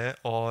करता है,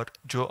 और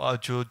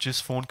जो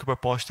जिस फ़ोन के ऊपर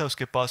पहुंचता है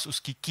उसके पास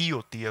उसकी की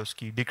होती है,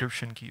 उसकी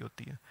डिक्रिप्शन की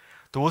होती है।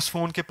 तो उस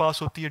फ़ोन के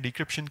पास होती है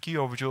डिक्रिप्शन की,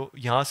 और जो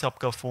यहाँ से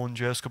आपका फ़ोन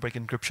जो है उसके ऊपर एक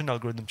इंक्रिप्शन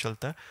एल्गोरिथम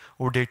चलता है,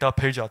 वो डेटा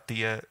फिर जाती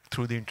है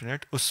थ्रू द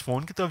इंटरनेट उस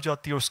फ़ोन की तरफ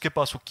जाती है, और उसके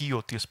पास वो की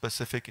होती है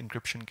स्पेसिफिक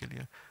इंक्रिप्शन के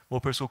लिए। वो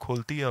फिर उसको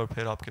खोलती है और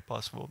फिर आपके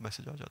पास वो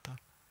मैसेज आ जाता है।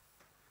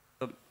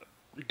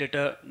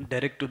 Data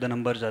direct to the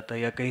number जाता है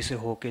या कहीं से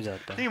होके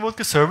जाता है? नहीं, वो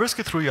उसके सर्वर्स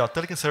के थ्रू ही आता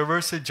है, लेकिन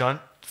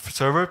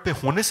सर्वर पे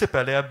होने से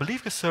पहले आई बिलीव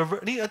कि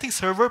सर्वर नहीं, आई थिंक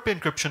सर्वर पे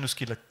इंक्रिप्शन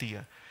उसकी लगती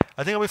है।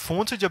 आई थिंक अभी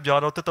फ़ोन से जब जा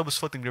रहा होता है तब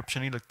उस वक्त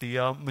इंक्रिप्शन ही लगती है,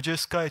 या मुझे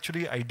इसका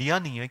एक्चुअली आइडिया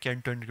नहीं है कि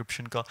एंड टू एंड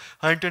इंक्रिप्शन का।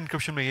 हाँ, एंड टू एंड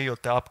इंक्रिप्शन में यही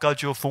होता है, आपका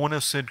जो फ़ोन है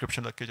उससे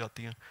इंक्रिप्शन लग के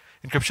जाती है,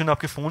 इंक्रिप्शन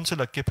आपके फ़ोन से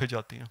लग के फिर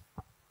जाती है।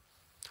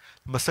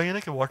 मसला ये ना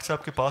कि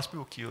व्हाट्सएप के पास भी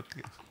वो की होती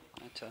है।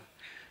 अच्छा,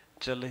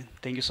 चले,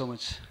 thank you so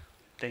much,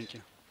 thank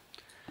you.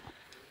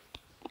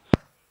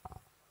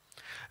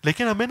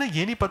 लेकिन हमें ना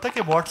ये नहीं पता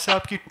कि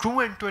व्हाट्सएप की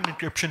true and to end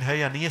encryption है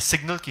या नहीं, है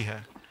सिग्नल की है,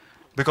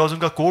 बिकॉज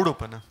उनका कोड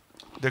ओपन है,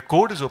 their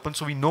code is open,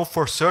 so we know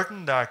for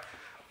certain that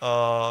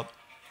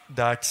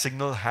that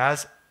Signal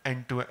has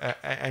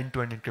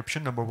end-to-end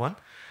encryption. Number one.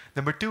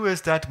 Number two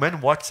is that when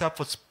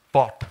WhatsApp was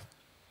bought,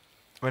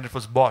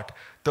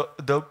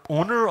 the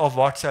owner of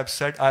WhatsApp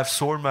said, "I've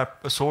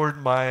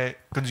sold my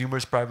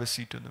consumers'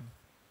 privacy to them."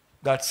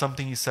 That's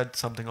something he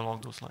said, something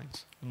along those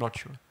lines. I'm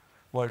not sure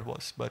what it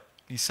was, but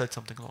he said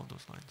something along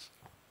those lines.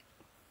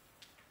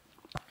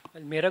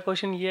 मेरा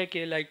question ये है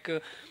कि like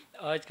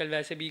आजकल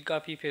वैसे भी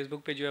काफ़ी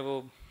Facebook पे जो है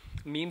वो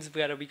मीम्स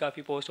वगैरह भी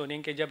काफ़ी पोस्ट हो रही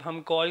हैं कि जब हम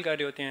कॉल कर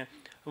रहे होते हैं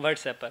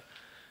व्हाट्सएप पर,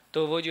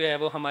 तो वो जो है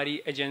वो हमारी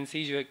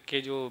एजेंसी जो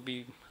के जो भी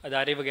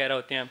अदारे वगैरह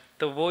होते हैं,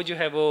 तो वो जो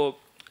है वो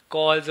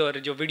कॉल्स और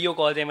जो वीडियो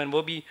कॉल्स हैं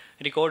वो भी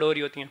रिकॉर्ड हो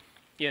रही होती हैं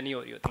या नहीं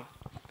हो रही होती हैं?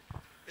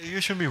 You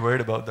shouldn't be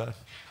worried about that.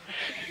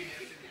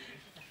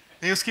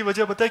 नहीं, उसकी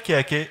वजह पता है क्या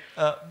है कि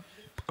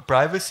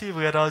प्राइवेसी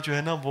वगैरह जो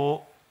है ना, वो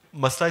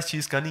मसला इस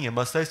चीज़ का नहीं है।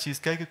 मसला इस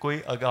चीज़ का है कि कोई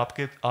अगर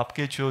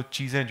आपके जो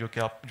चीज़ें जो कि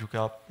आप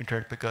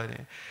इंटरनेट पे कर रहे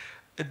हैं,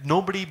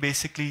 nobody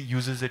basically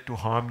uses it to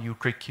harm you,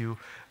 trick you.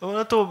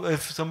 So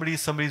if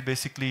somebody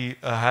basically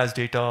has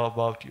data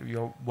about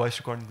your voice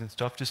recordings and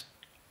stuff, just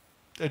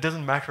it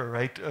doesn't matter,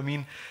 right? I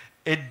mean,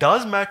 it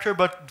does matter,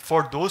 but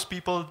for those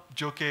people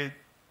जो कि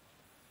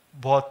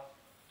बहुत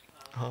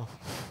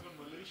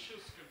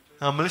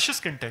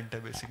malicious content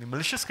है, basically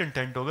malicious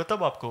content होगा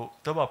तब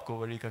आपको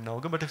worry करना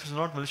होगा, but if it's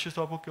not malicious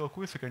तो आपको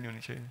कोई फिक्र नहीं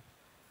होनी चाहिए।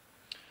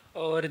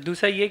 और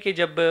दूसरा ये कि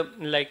जब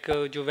लाइक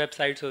जो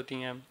वेबसाइट्स होती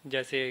हैं,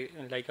 जैसे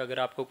लाइक अगर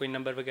आपको कोई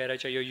नंबर वगैरह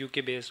चाहिए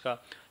यूके बेस्ड का,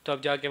 तो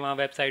आप जाके वहाँ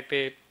वेबसाइट पे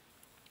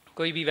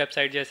कोई भी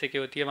वेबसाइट जैसे कि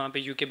होती है वहाँ पे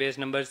यूके बेस्ड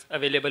नंबर्स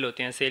अवेलेबल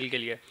होते हैं सेल के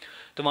लिए,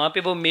 तो वहाँ पे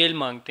वो मेल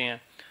मांगते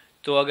हैं।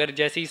 तो अगर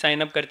जैसे ही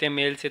साइन अप करते हैं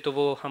मेल से, तो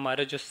वो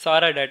हमारा जो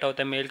सारा डाटा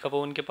होता है मेल का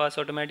वो उनके पास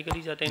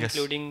ऑटोमेटिकली जाता है,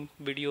 इंक्लूडिंग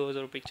वीडियोस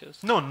और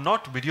pictures. No,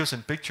 not videos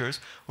and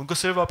pictures, उनको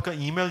सिर्फ आपका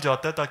ईमेल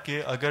जाता है ताकि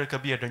अगर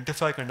कभी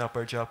आइडेंटिफाई करना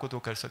पड़ जाए आपको तो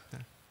कर सकते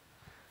हैं।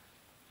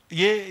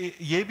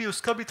 ये भी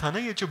उसका भी था ना,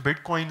 ये जो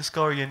बिटकॉइंस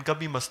का और ये इनका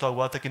भी मसला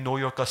हुआ था कि नो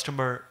योर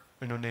कस्टमर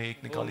इन्होंने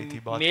एक निकाली थी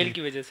बात, मेल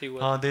की वजह से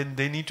हुआ। हाँ,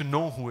 they need to know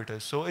who it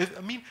is. So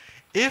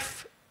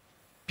if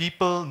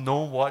people know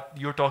what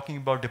you're talking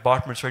about,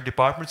 departments, right?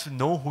 Departments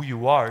know who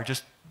you are.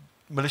 Just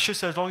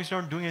malicious, as long as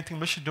you're not doing anything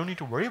malicious, don't need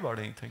to worry about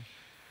anything.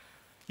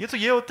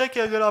 ये होता है कि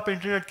अगर आप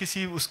internet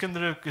किसी उसके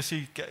अंदर किसी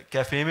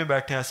कैफे में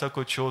बैठे हैं ऐसा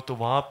कुछ हो, तो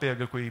वहाँ पे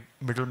अगर कोई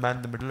middle man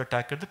in the middle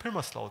attack कर दे, फिर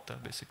मसला होता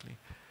है बेसिकली।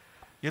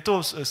 ये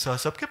तो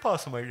सबके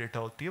पास हमारी डेटा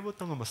होती है, वो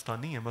तो मसला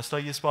नहीं है। मसला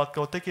ये इस बात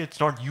का होता है कि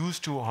it's not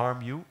used to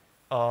harm you,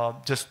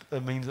 just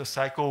means a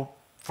psycho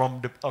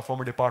from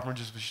a department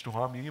just wish to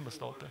harm you, ये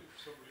मसला होता है।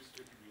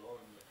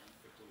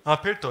 हाँ,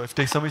 फिर तो if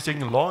somebody's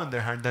taking law in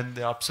their hand, then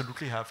they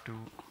absolutely have to.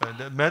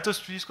 मैं तो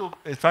इस चीज़ को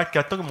इनफैक्ट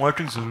कहता हूँ कि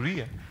मॉनिटरिंग ज़रूरी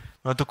है,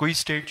 ना तो कोई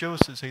स्टेट जो है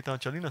सही तरह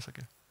चल ही ना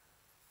सके।